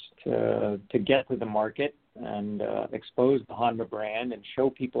place to get to the market and expose the Honma brand and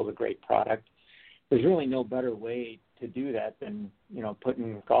show people the great product. There's really no better way to do that than,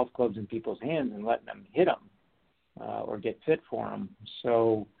 putting golf clubs in people's hands and letting them hit them or get fit for them.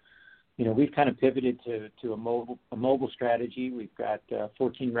 So, we've kind of pivoted to a mobile strategy. We've got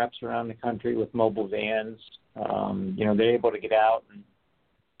 14 reps around the country with mobile vans. They're able to get out and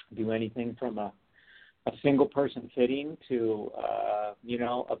do anything from a single person fitting to,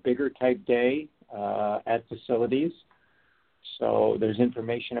 a bigger type day at facilities. So there's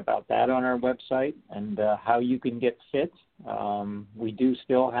information about that on our website and how you can get fit. We do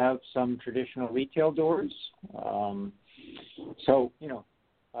still have some traditional retail doors.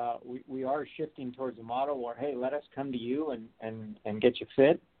 We are shifting towards a model where, hey, let us come to you and get you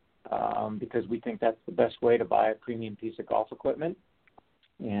fit because we think that's the best way to buy a premium piece of golf equipment.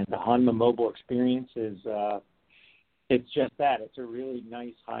 And the Honma mobile experience is it's just that. It's a really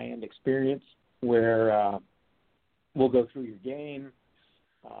nice high-end experience where we'll go through your game,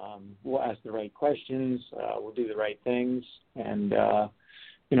 we'll ask the right questions, we'll do the right things, and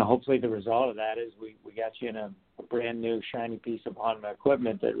hopefully the result of that is we got you in a brand new shiny piece of Honma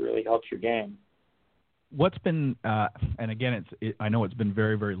equipment that really helps your game. What's been, and again, I know it's been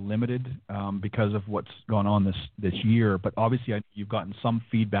very, very limited because of what's gone on this year, but obviously you've gotten some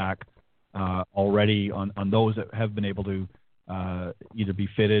feedback already on those that have been able to either be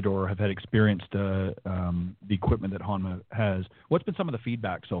fitted or have had experienced the equipment that Honma has. What's been some of the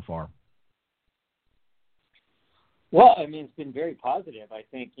feedback so far? Well, it's been very positive. I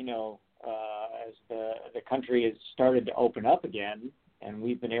think, as the country has started to open up again and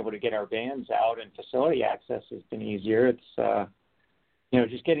we've been able to get our vans out and facility access has been easier. It's,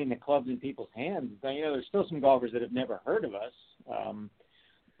 just getting the clubs in people's hands. There's still some golfers that have never heard of us.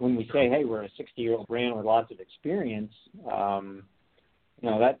 When we say, hey, we're a 60-year-old brand with lots of experience, that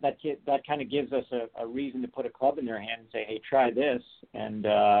kind of gives us a reason to put a club in their hand and say, hey, try this. And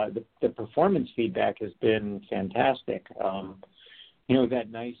the performance feedback has been fantastic. We've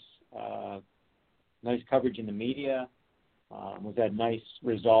had nice coverage in the media. We've had nice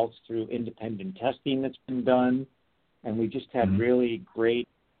results through independent testing that's been done, and we just had really great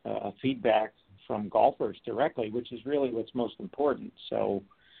feedback from golfers directly, which is really what's most important. So,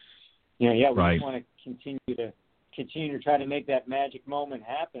 we just want to continue to try to make that magic moment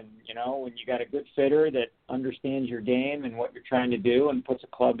happen, when you got a good fitter that understands your game and what you're trying to do and puts a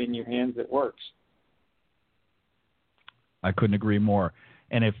club in your hands that works. I couldn't agree more.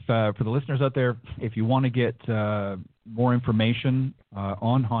 And if for the listeners out there, if you want to get more information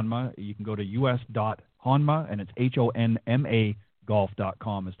on Honma, you can go to us.honma, and it's HONMA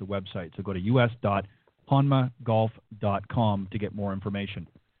golf.com is the website. So go to us.honmagolf.com to get more information.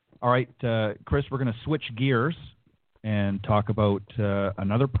 All right, Chris, we're going to switch gears and talk about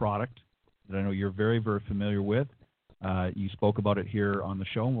another product that I know you're very, very familiar with. You spoke about it here on the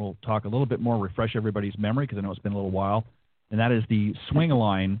show, and we'll talk a little bit more, refresh everybody's memory, because I know it's been a little while. And that is the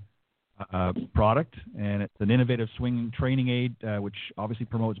Swing-A-Line product, and it's an innovative swing training aid, which obviously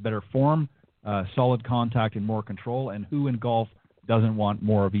promotes better form, solid contact, and more control. And who in golf doesn't want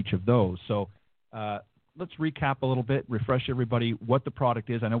more of each of those? So let's recap a little bit, refresh everybody what the product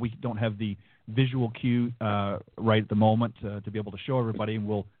is. I know we don't have the visual cue right at the moment to be able to show everybody, and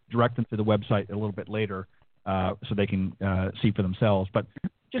we'll direct them to the website a little bit later so they can see for themselves. But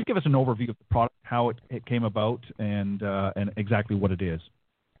just give us an overview of the product, how it came about, and exactly what it is.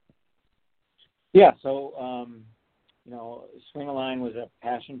 Yeah, so, Swing-A-Line was a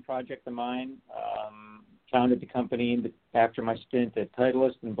passion project of mine. Founded the company after my stint at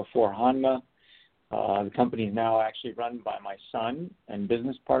Titleist and before Honma. The company is now actually run by my son and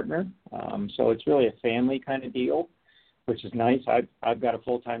business partner. So it's really a family kind of deal, which is nice. I've got a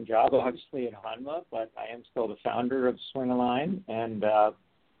full-time job, obviously, at Honma, but I am still the founder of Swing-A-Line. And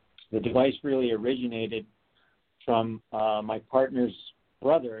the device really originated from my partner's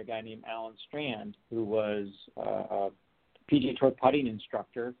brother, a guy named Alan Strand, who was a PGA Tour putting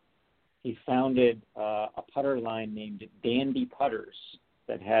instructor. He founded a putter line named Dandy Putters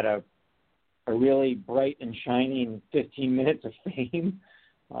that had a really bright and shining 15 minutes of fame.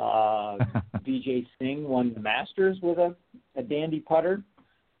 Vijay Singh won the Masters with a Dandy putter.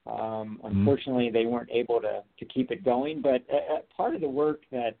 Unfortunately, they weren't able to keep it going, but part of the work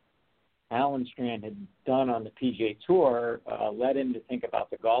that Alan Strand had done on the PGA Tour led him to think about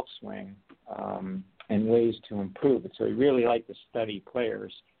the golf swing and ways to improve it. So he really liked to study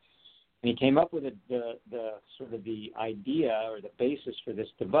players. And he came up with the sort of the idea or the basis for this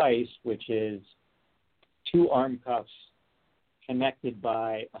device, which is two arm cuffs connected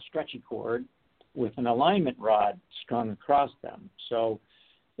by a stretchy cord with an alignment rod strung across them. So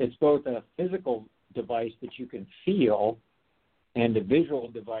it's both a physical device that you can feel and a visual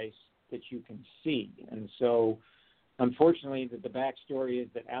device that you can see. And so, unfortunately, the backstory is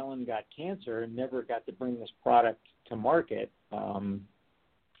that Alan got cancer and never got to bring this product to market.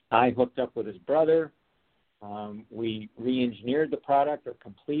 I hooked up with his brother. We re-engineered the product, or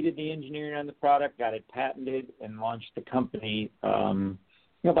completed the engineering on the product, got it patented, and launched the company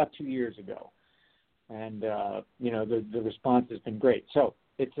about 2 years ago. And the response has been great. So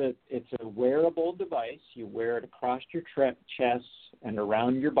it's a wearable device. You wear it across your chest and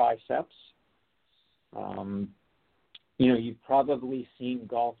around your biceps. You've probably seen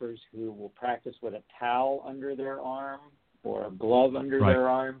golfers who will practice with a towel under their arm or a glove under their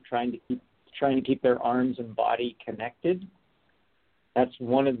arm, trying to keep their arms and body connected. That's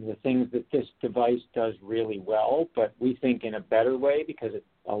one of the things that this device does really well, but we think in a better way, because it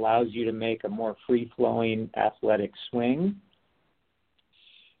allows you to make a more free-flowing athletic swing.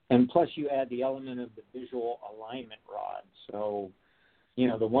 And plus you add the element of the visual alignment rod. So,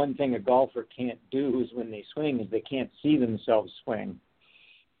 the one thing a golfer can't do is when they swing is they can't see themselves swing.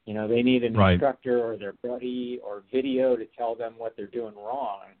 They need an instructor or their buddy or video to tell them what they're doing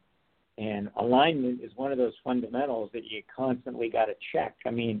wrong. And alignment is one of those fundamentals that you constantly got to check. I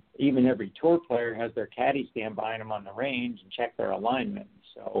mean, even every tour player has their caddy stand by them on the range and check their alignment.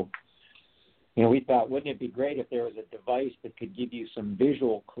 So, we thought, wouldn't it be great if there was a device that could give you some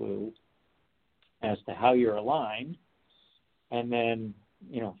visual clue as to how you're aligned, and then,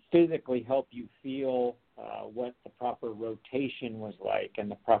 physically help you feel what the proper rotation was like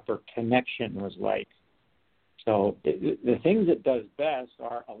and the proper connection was like. So the things it does best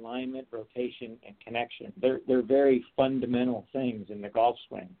are alignment, rotation, and connection. They're very fundamental things in the golf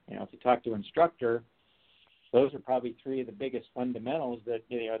swing. If you talk to an instructor, those are probably three of the biggest fundamentals that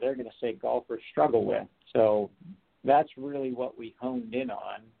they're going to say golfers struggle with. So that's really what we honed in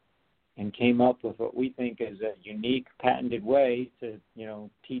on and came up with what we think is a unique, patented way to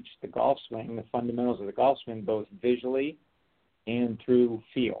teach the golf swing, the fundamentals of the golf swing, both visually and through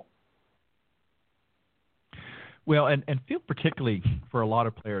feel. Well, and feel particularly for a lot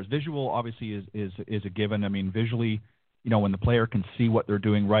of players, visual obviously is a given. I mean, visually, when the player can see what they're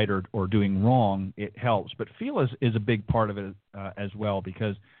doing right or doing wrong, it helps. But feel is a big part of it as well,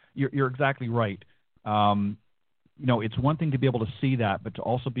 because you're exactly right. It's one thing to be able to see that, but to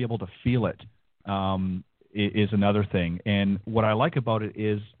also be able to feel it is another thing. And what I like about it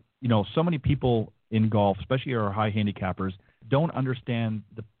is, so many people in golf, especially our high handicappers, don't understand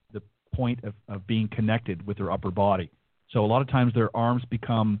the point of being connected with their upper body. So a lot of times their arms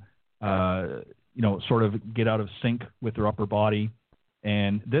become, sort of get out of sync with their upper body.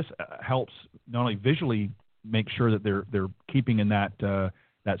 And this helps not only visually make sure that they're keeping in that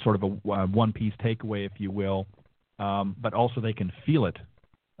sort of a one-piece takeaway, if you will, but also they can feel it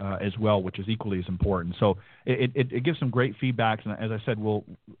as well, which is equally as important. So it gives some great feedbacks. And as I said,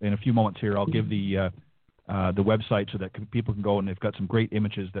 in a few moments here, I'll give the website so that people can go, and they've got some great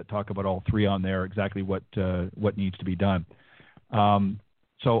images that talk about all three on there, exactly what needs to be done.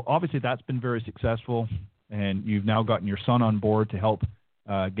 So obviously that's been very successful, and you've now gotten your son on board to help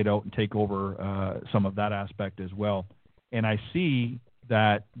get out and take over some of that aspect as well. And I see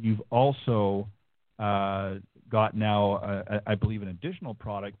that you've also got now, I believe, an additional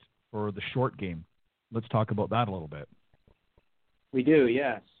product for the short game. Let's talk about that a little bit. We do,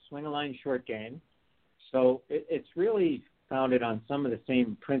 yes. Swing-a-line short game. So it's really founded on some of the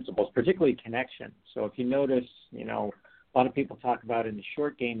same principles, particularly connection. So if you notice, a lot of people talk about in the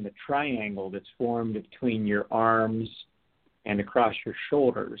short game the triangle that's formed between your arms and across your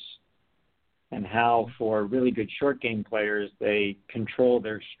shoulders, and how for really good short game players, they control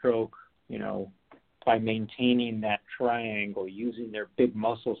their stroke, by maintaining that triangle, using their big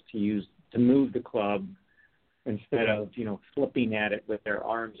muscles to move the club instead of, flipping at it with their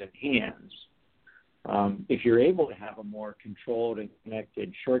arms and hands. If you're able to have a more controlled and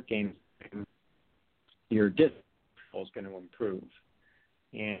connected short game, your distance is going to improve.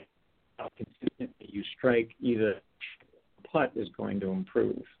 And how consistently you strike either putt is going to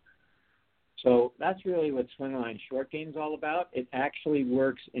improve. So that's really what swing-a-line short game is all about. It actually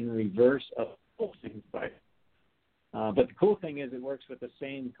works in reverse of full swing device. But the cool thing is it works with the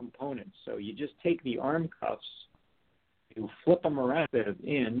same components. So you just take the arm cuffs, you flip them around instead of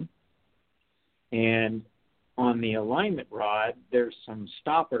in, and on the alignment rod, there's some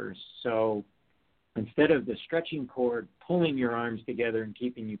stoppers. So instead of the stretching cord pulling your arms together and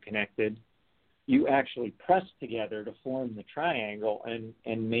keeping you connected, you actually press together to form the triangle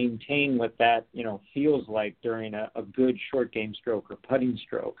and maintain what that, feels like during a good short game stroke or putting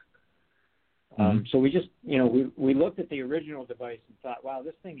stroke. So we just, we looked at the original device and thought, wow,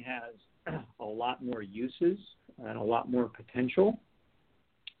 this thing has a lot more uses and a lot more potential.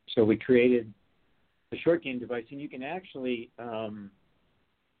 So we created the short game device, and you can actually,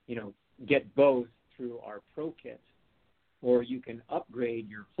 get both through our Pro Kit, or you can upgrade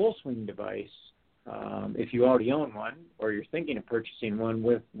your full swing device if you already own one, or you're thinking of purchasing one,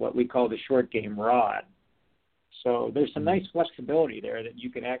 with what we call the short game rod. So there's some nice flexibility there that you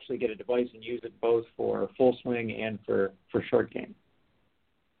can actually get a device and use it both for full swing and for short game.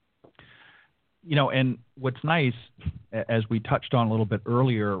 And what's nice, as we touched on a little bit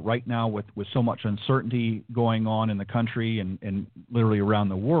earlier, right now with so much uncertainty going on in the country and literally around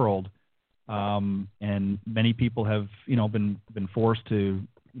the world, and many people have, been forced to,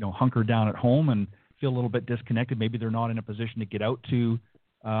 hunker down at home and feel a little bit disconnected. Maybe they're not in a position to get out to,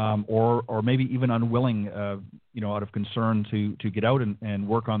 or maybe even unwilling, out of concern to get out and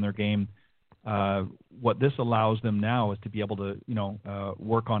work on their game. What this allows them now is to be able to,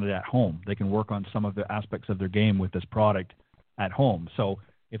 work on it at home. They can work on some of the aspects of their game with this product at home. So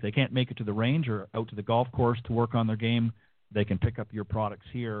if they can't make it to the range or out to the golf course to work on their game, they can pick up your products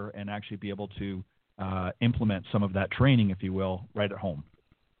here and actually be able to implement some of that training, if you will, right at home.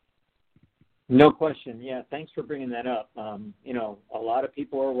 No question. Yeah, thanks for bringing that up. A lot of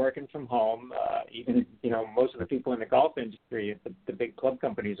people are working from home. Even, most of the people in the golf industry, the big club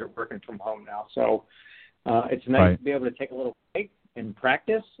companies are working from home now. So it's nice to be able to take a little break and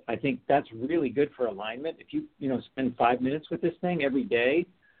practice. I think that's really good for alignment. If you, spend 5 minutes with this thing every day,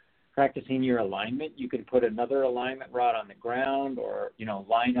 practicing your alignment, you can put another alignment rod on the ground, or,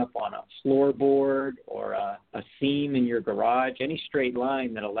 line up on a floorboard or a seam in your garage, any straight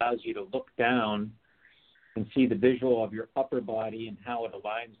line that allows you to look down and see the visual of your upper body and how it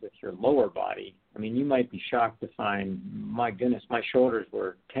aligns with your lower body. I mean, you might be shocked to find, my goodness, my shoulders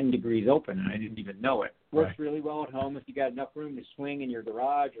were 10 degrees open and I didn't even know it. Works really well at home if you got enough room to swing in your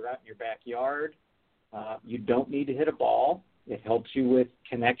garage or out in your backyard. You don't need to hit a ball. It helps you with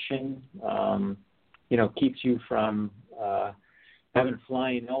connection, keeps you from, having a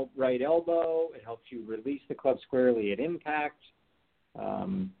flying right elbow. It helps you release the club squarely at impact.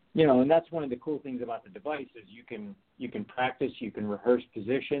 And that's one of the cool things about the device is you can practice, you can rehearse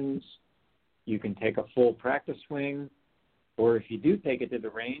positions, you can take a full practice swing, or if you do take it to the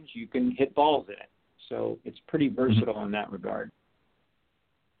range, you can hit balls in it. So it's pretty versatile in that regard.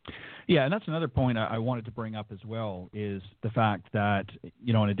 Yeah, and that's another point I wanted to bring up as well is the fact that,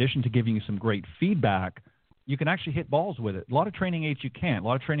 in addition to giving you some great feedback, you can actually hit balls with it. A lot of training aids you can't. A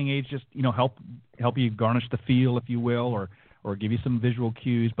lot of training aids just, help you garnish the feel, if you will, or give you some visual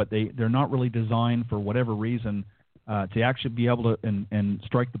cues, but they're not really designed for whatever reason to actually be able to and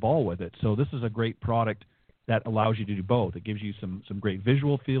strike the ball with it. So this is a great product that allows you to do both. It gives you some great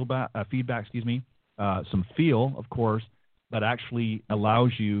visual feedback, some feel, of course, but actually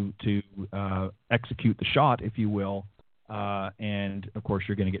allows you to execute the shot, if you will, and, of course,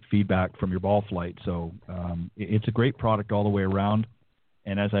 you're going to get feedback from your ball flight. So it's a great product all the way around.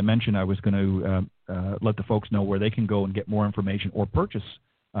 And as I mentioned, I was going to let the folks know where they can go and get more information or purchase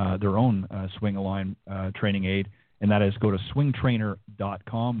their own Swing-A-Line training aid, and that is go to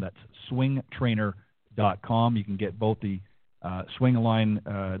swingtrainer.com. That's swingtrainer.com. You can get both the Swing-A-Line,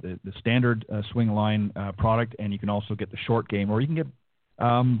 the standard Swing-A-Line product, and you can also get the short game, or you can get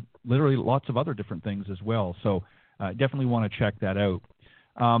literally lots of other different things as well. So definitely want to check that out.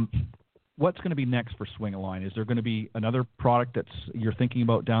 What's going to be next for Swing-A-Line? Is there going to be another product you're thinking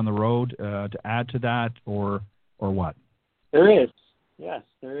about down the road to add to that, or what? There is. Yes,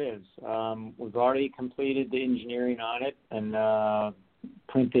 there is. We've already completed the engineering on it and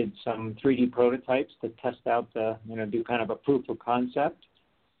printed some 3D prototypes to test out do kind of a proof of concept.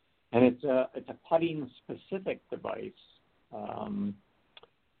 And it's a putting specific device.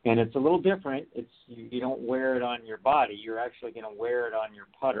 And it's a little different. You don't wear it on your body. You're actually going to wear it on your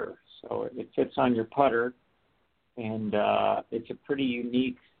putter. So it fits on your putter, and it's a pretty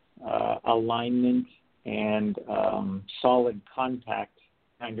unique alignment and solid contact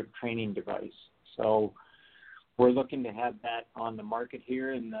kind of training device. So we're looking to have that on the market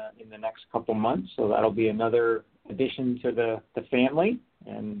here in the next couple months. So that'll be another addition to the family,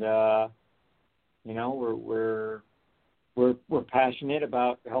 and we're passionate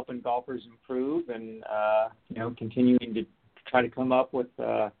about helping golfers improve and continuing to try to come up with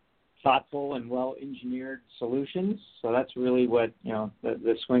thoughtful and well-engineered solutions. So that's really what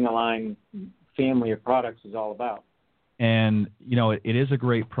the Swing-A-Line family of products is all about. And it is a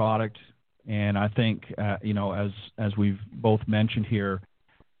great product, and I think as we've both mentioned here,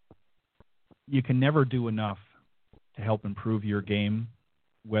 you can never do enough to help improve your game,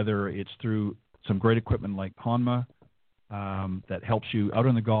 whether it's through some great equipment like Honma that helps you out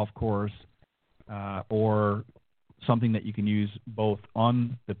on the golf course, or something that you can use both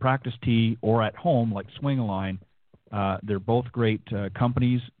on the practice tee or at home like Swing-A-Line. They're both great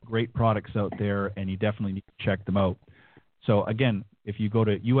companies, great products out there, and you definitely need to check them out. So, again, if you go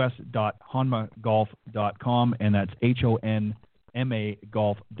to us.honmagolf.com, and that's HONMA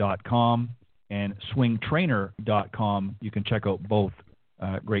golf.com, and swingtrainer.com, you can check out both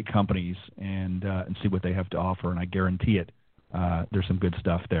great companies and see what they have to offer, and I guarantee it, there's some good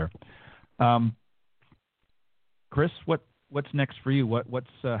stuff there. Chris, what's next for you?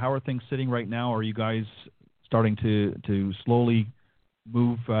 How are things sitting right now? Are you guys starting to slowly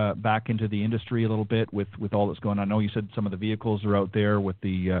move back into the industry a little bit with all that's going on? I know you said some of the vehicles are out there with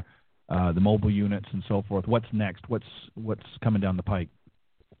the mobile units and so forth. What's next? What's coming down the pike?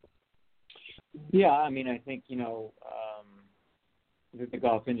 Yeah, I mean, I think the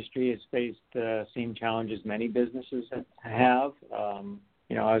golf industry has faced the same challenges many businesses have.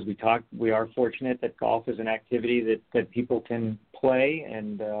 As we talked, we are fortunate that golf is an activity that people can play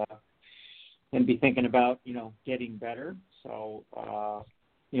and be thinking about, getting better. So,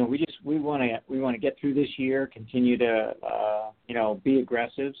 we want to get through this year, continue to, be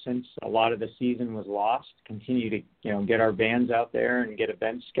aggressive since a lot of the season was lost, continue to, get our bands out there and get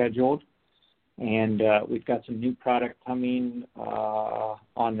events scheduled. And we've got some new product coming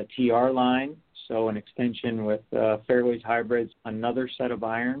on the TR line. So an extension with Fairways Hybrids, another set of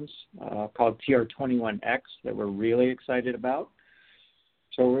irons called TR21X that we're really excited about.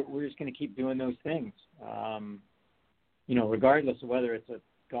 So we're just going to keep doing those things. Regardless of whether it's a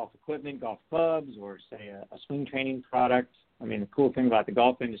golf equipment, golf clubs, or say a swing training product. I mean, the cool thing about the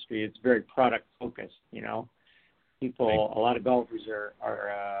golf industry, it's very product focused. People, a lot of golfers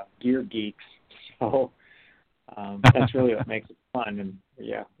are gear geeks, so that's really what makes it fun. And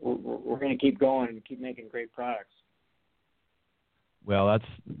yeah, we're going to keep going and keep making great products. Well, that's,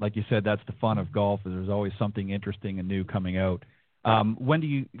 like you said, that's the fun of golf. There's always something interesting and new coming out. When do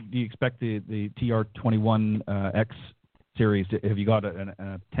you expect the TR21X series. Have you got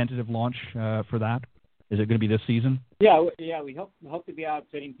a tentative launch for that? Is it going to be this season? Yeah. We hope to be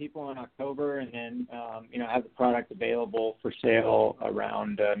outfitting people in October, and then have the product available for sale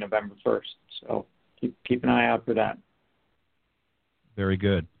around November 1st. So keep an eye out for that. Very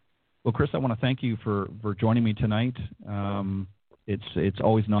good. Well, Chris, I want to thank you for joining me tonight. It's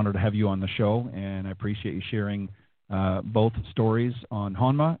always an honor to have you on the show, and I appreciate you sharing both stories on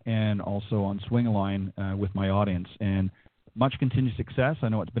Honma and also on Swing-A-Line with my audience. And much continued success. I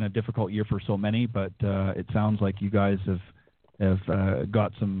know it's been a difficult year for so many, but it sounds like you guys have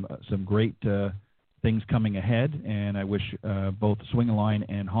got some great things coming ahead, and I wish both Swing-A-Line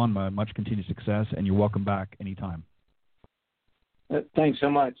and Honma much continued success, and you're welcome back anytime. Thanks so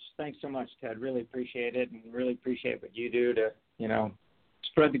much, Ted. Really appreciate it, and really appreciate what you do to,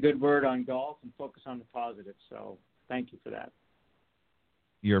 spread the good word on golf and focus on the positive. So thank you for that.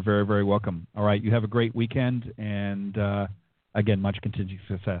 You're very, very welcome. All right, you have a great weekend, and again, much continued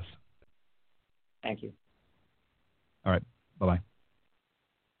success. Thank you. All right, bye-bye.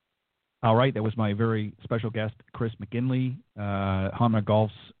 All right, that was my very special guest, Chris McGinley, Honma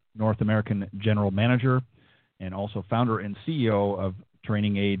Golf's North American General Manager, and also founder and CEO of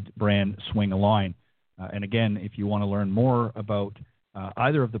training aid brand Swing-A-Line. And again, if you want to learn more about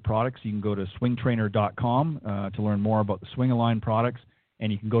either of the products, you can go to swingtrainer.com to learn more about the Swing-A-Line products,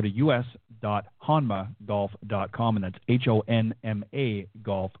 and you can go to us.honmagolf.com, and that's HONMA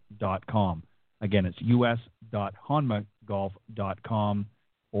golf.com. Again, it's us.honmagolf.com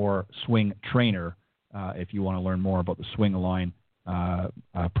or Swing Trainer if you want to learn more about the Swing-A-Line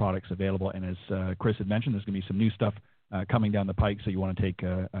products available. And as Chris had mentioned, there's going to be some new stuff coming down the pike, so you want to take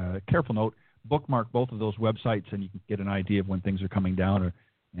a careful note. Bookmark both of those websites, and you can get an idea of when things are coming down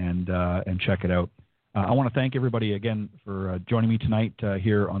and check it out. I want to thank everybody again for joining me tonight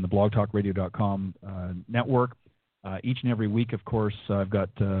here on the blogtalkradio.com network. Each and every week, of course, I've got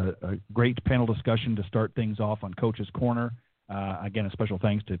a great panel discussion to start things off on Coach's Corner. Again, a special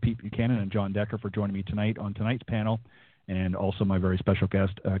thanks to Pete Buchanan and John Decker for joining me tonight on tonight's panel, and also my very special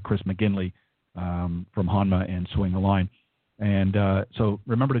guest, Chris McGinley from Honma and Swing-A-Line. And so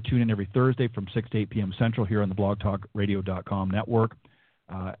remember to tune in every Thursday from 6 to 8 p.m. Central here on the blogtalkradio.com network.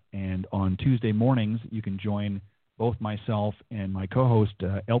 And on Tuesday mornings, you can join both myself and my co-host,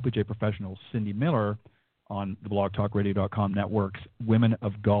 LPGA professional Cindy Miller, on the blogtalkradio.com network's Women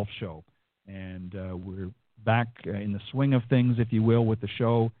of Golf show. And we're back in the swing of things, if you will, with the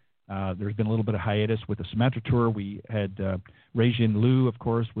show. There's been a little bit of hiatus with the Symetra Tour. We had Rejin Liu, of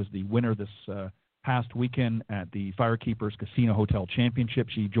course, was the winner this past weekend at the Firekeepers Casino Hotel Championship.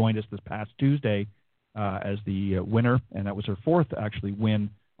 She joined us this past Tuesday as the winner, and that was her fourth, actually,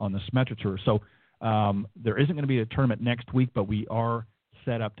 win on the Symetra Tour. So there isn't going to be a tournament next week, but we are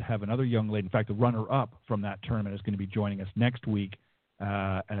set up to have another young lady. In fact, the runner-up from that tournament is going to be joining us next week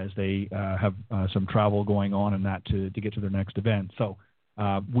as they have some travel going on and that to get to their next event. So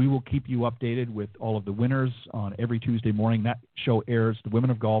we will keep you updated with all of the winners on every Tuesday morning. That show airs, the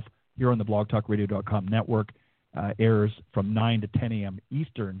Women of Golf, here on the blogtalkradio.com network, airs from 9 to 10 a.m.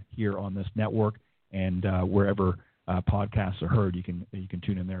 Eastern here on this network, and wherever podcasts are heard, you can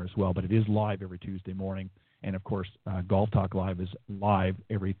tune in there as well. But it is live every Tuesday morning, and of course, Golf Talk Live is live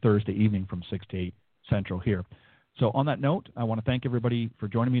every Thursday evening from 6 to 8 Central here. So on that note, I want to thank everybody for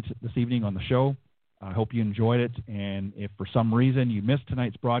joining me this evening on the show. I hope you enjoyed it, and if for some reason you missed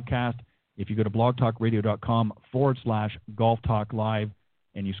tonight's broadcast, if you go to blogtalkradio.com/Golf Talk Live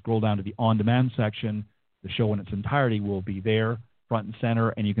and you scroll down to the on-demand section, the show in its entirety will be there, front and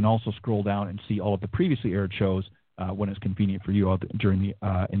center, and you can also scroll down and see all of the previously aired shows when it's convenient for you during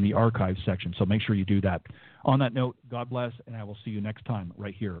in the archive section. So make sure you do that. On that note, God bless, and I will see you next time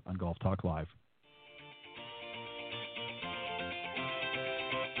right here on Golf Talk Live.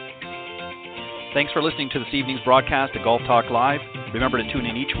 Thanks for listening to this evening's broadcast of Golf Talk Live. Remember to tune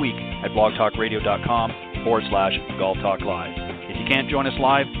in each week at blogtalkradio.com/Golf Talk Live. If you can't join us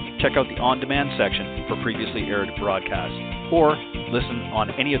live, check out the on-demand section for previously aired broadcasts, or listen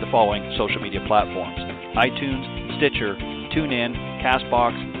on any of the following social media platforms: iTunes, Stitcher, TuneIn,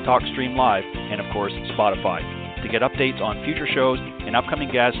 CastBox, TalkStream Live, and of course, Spotify. To get updates on future shows and upcoming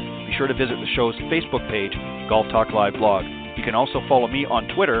guests, be sure to visit the show's Facebook page, Golf Talk Live Blog. You can also follow me on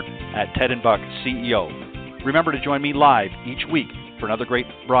Twitter at Ted and Buck CEO. Remember to join me live each week for another great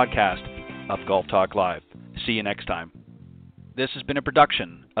broadcast of Golf Talk Live. See you next time. This has been a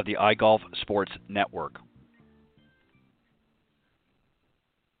production of the iGolf Sports Network.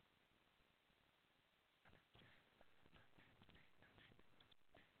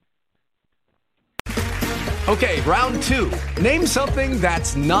 Okay, round two. Name something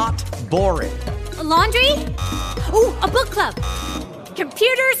that's not boring. Laundry? Ooh, a book club.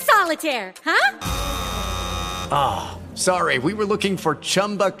 Computer solitaire, huh? Ah, oh, sorry, we were looking for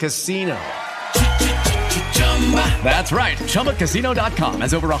Chumba Casino. That's right, ChumbaCasino.com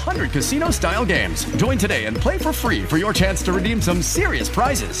has over 100 casino-style games. Join today and play for free for your chance to redeem some serious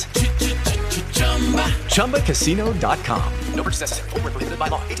prizes. ChumbaCasino.com. No purchase necessary. Void where prohibited by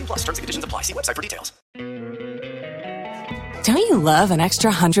law. 18+ terms and conditions apply. See website for details. Don't you love an extra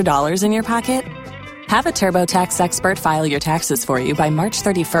 $100 in your pocket? Have a TurboTax expert file your taxes for you by March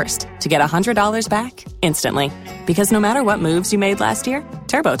 31st to get $100 back instantly. Because no matter what moves you made last year,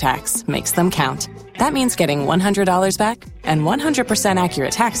 TurboTax makes them count. That means getting $100 back and 100%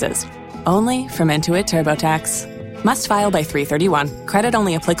 accurate taxes only from Intuit TurboTax. Must file by 3/31. Credit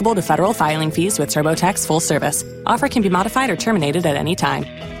only applicable to federal filing fees with TurboTax full service. Offer can be modified or terminated at any time.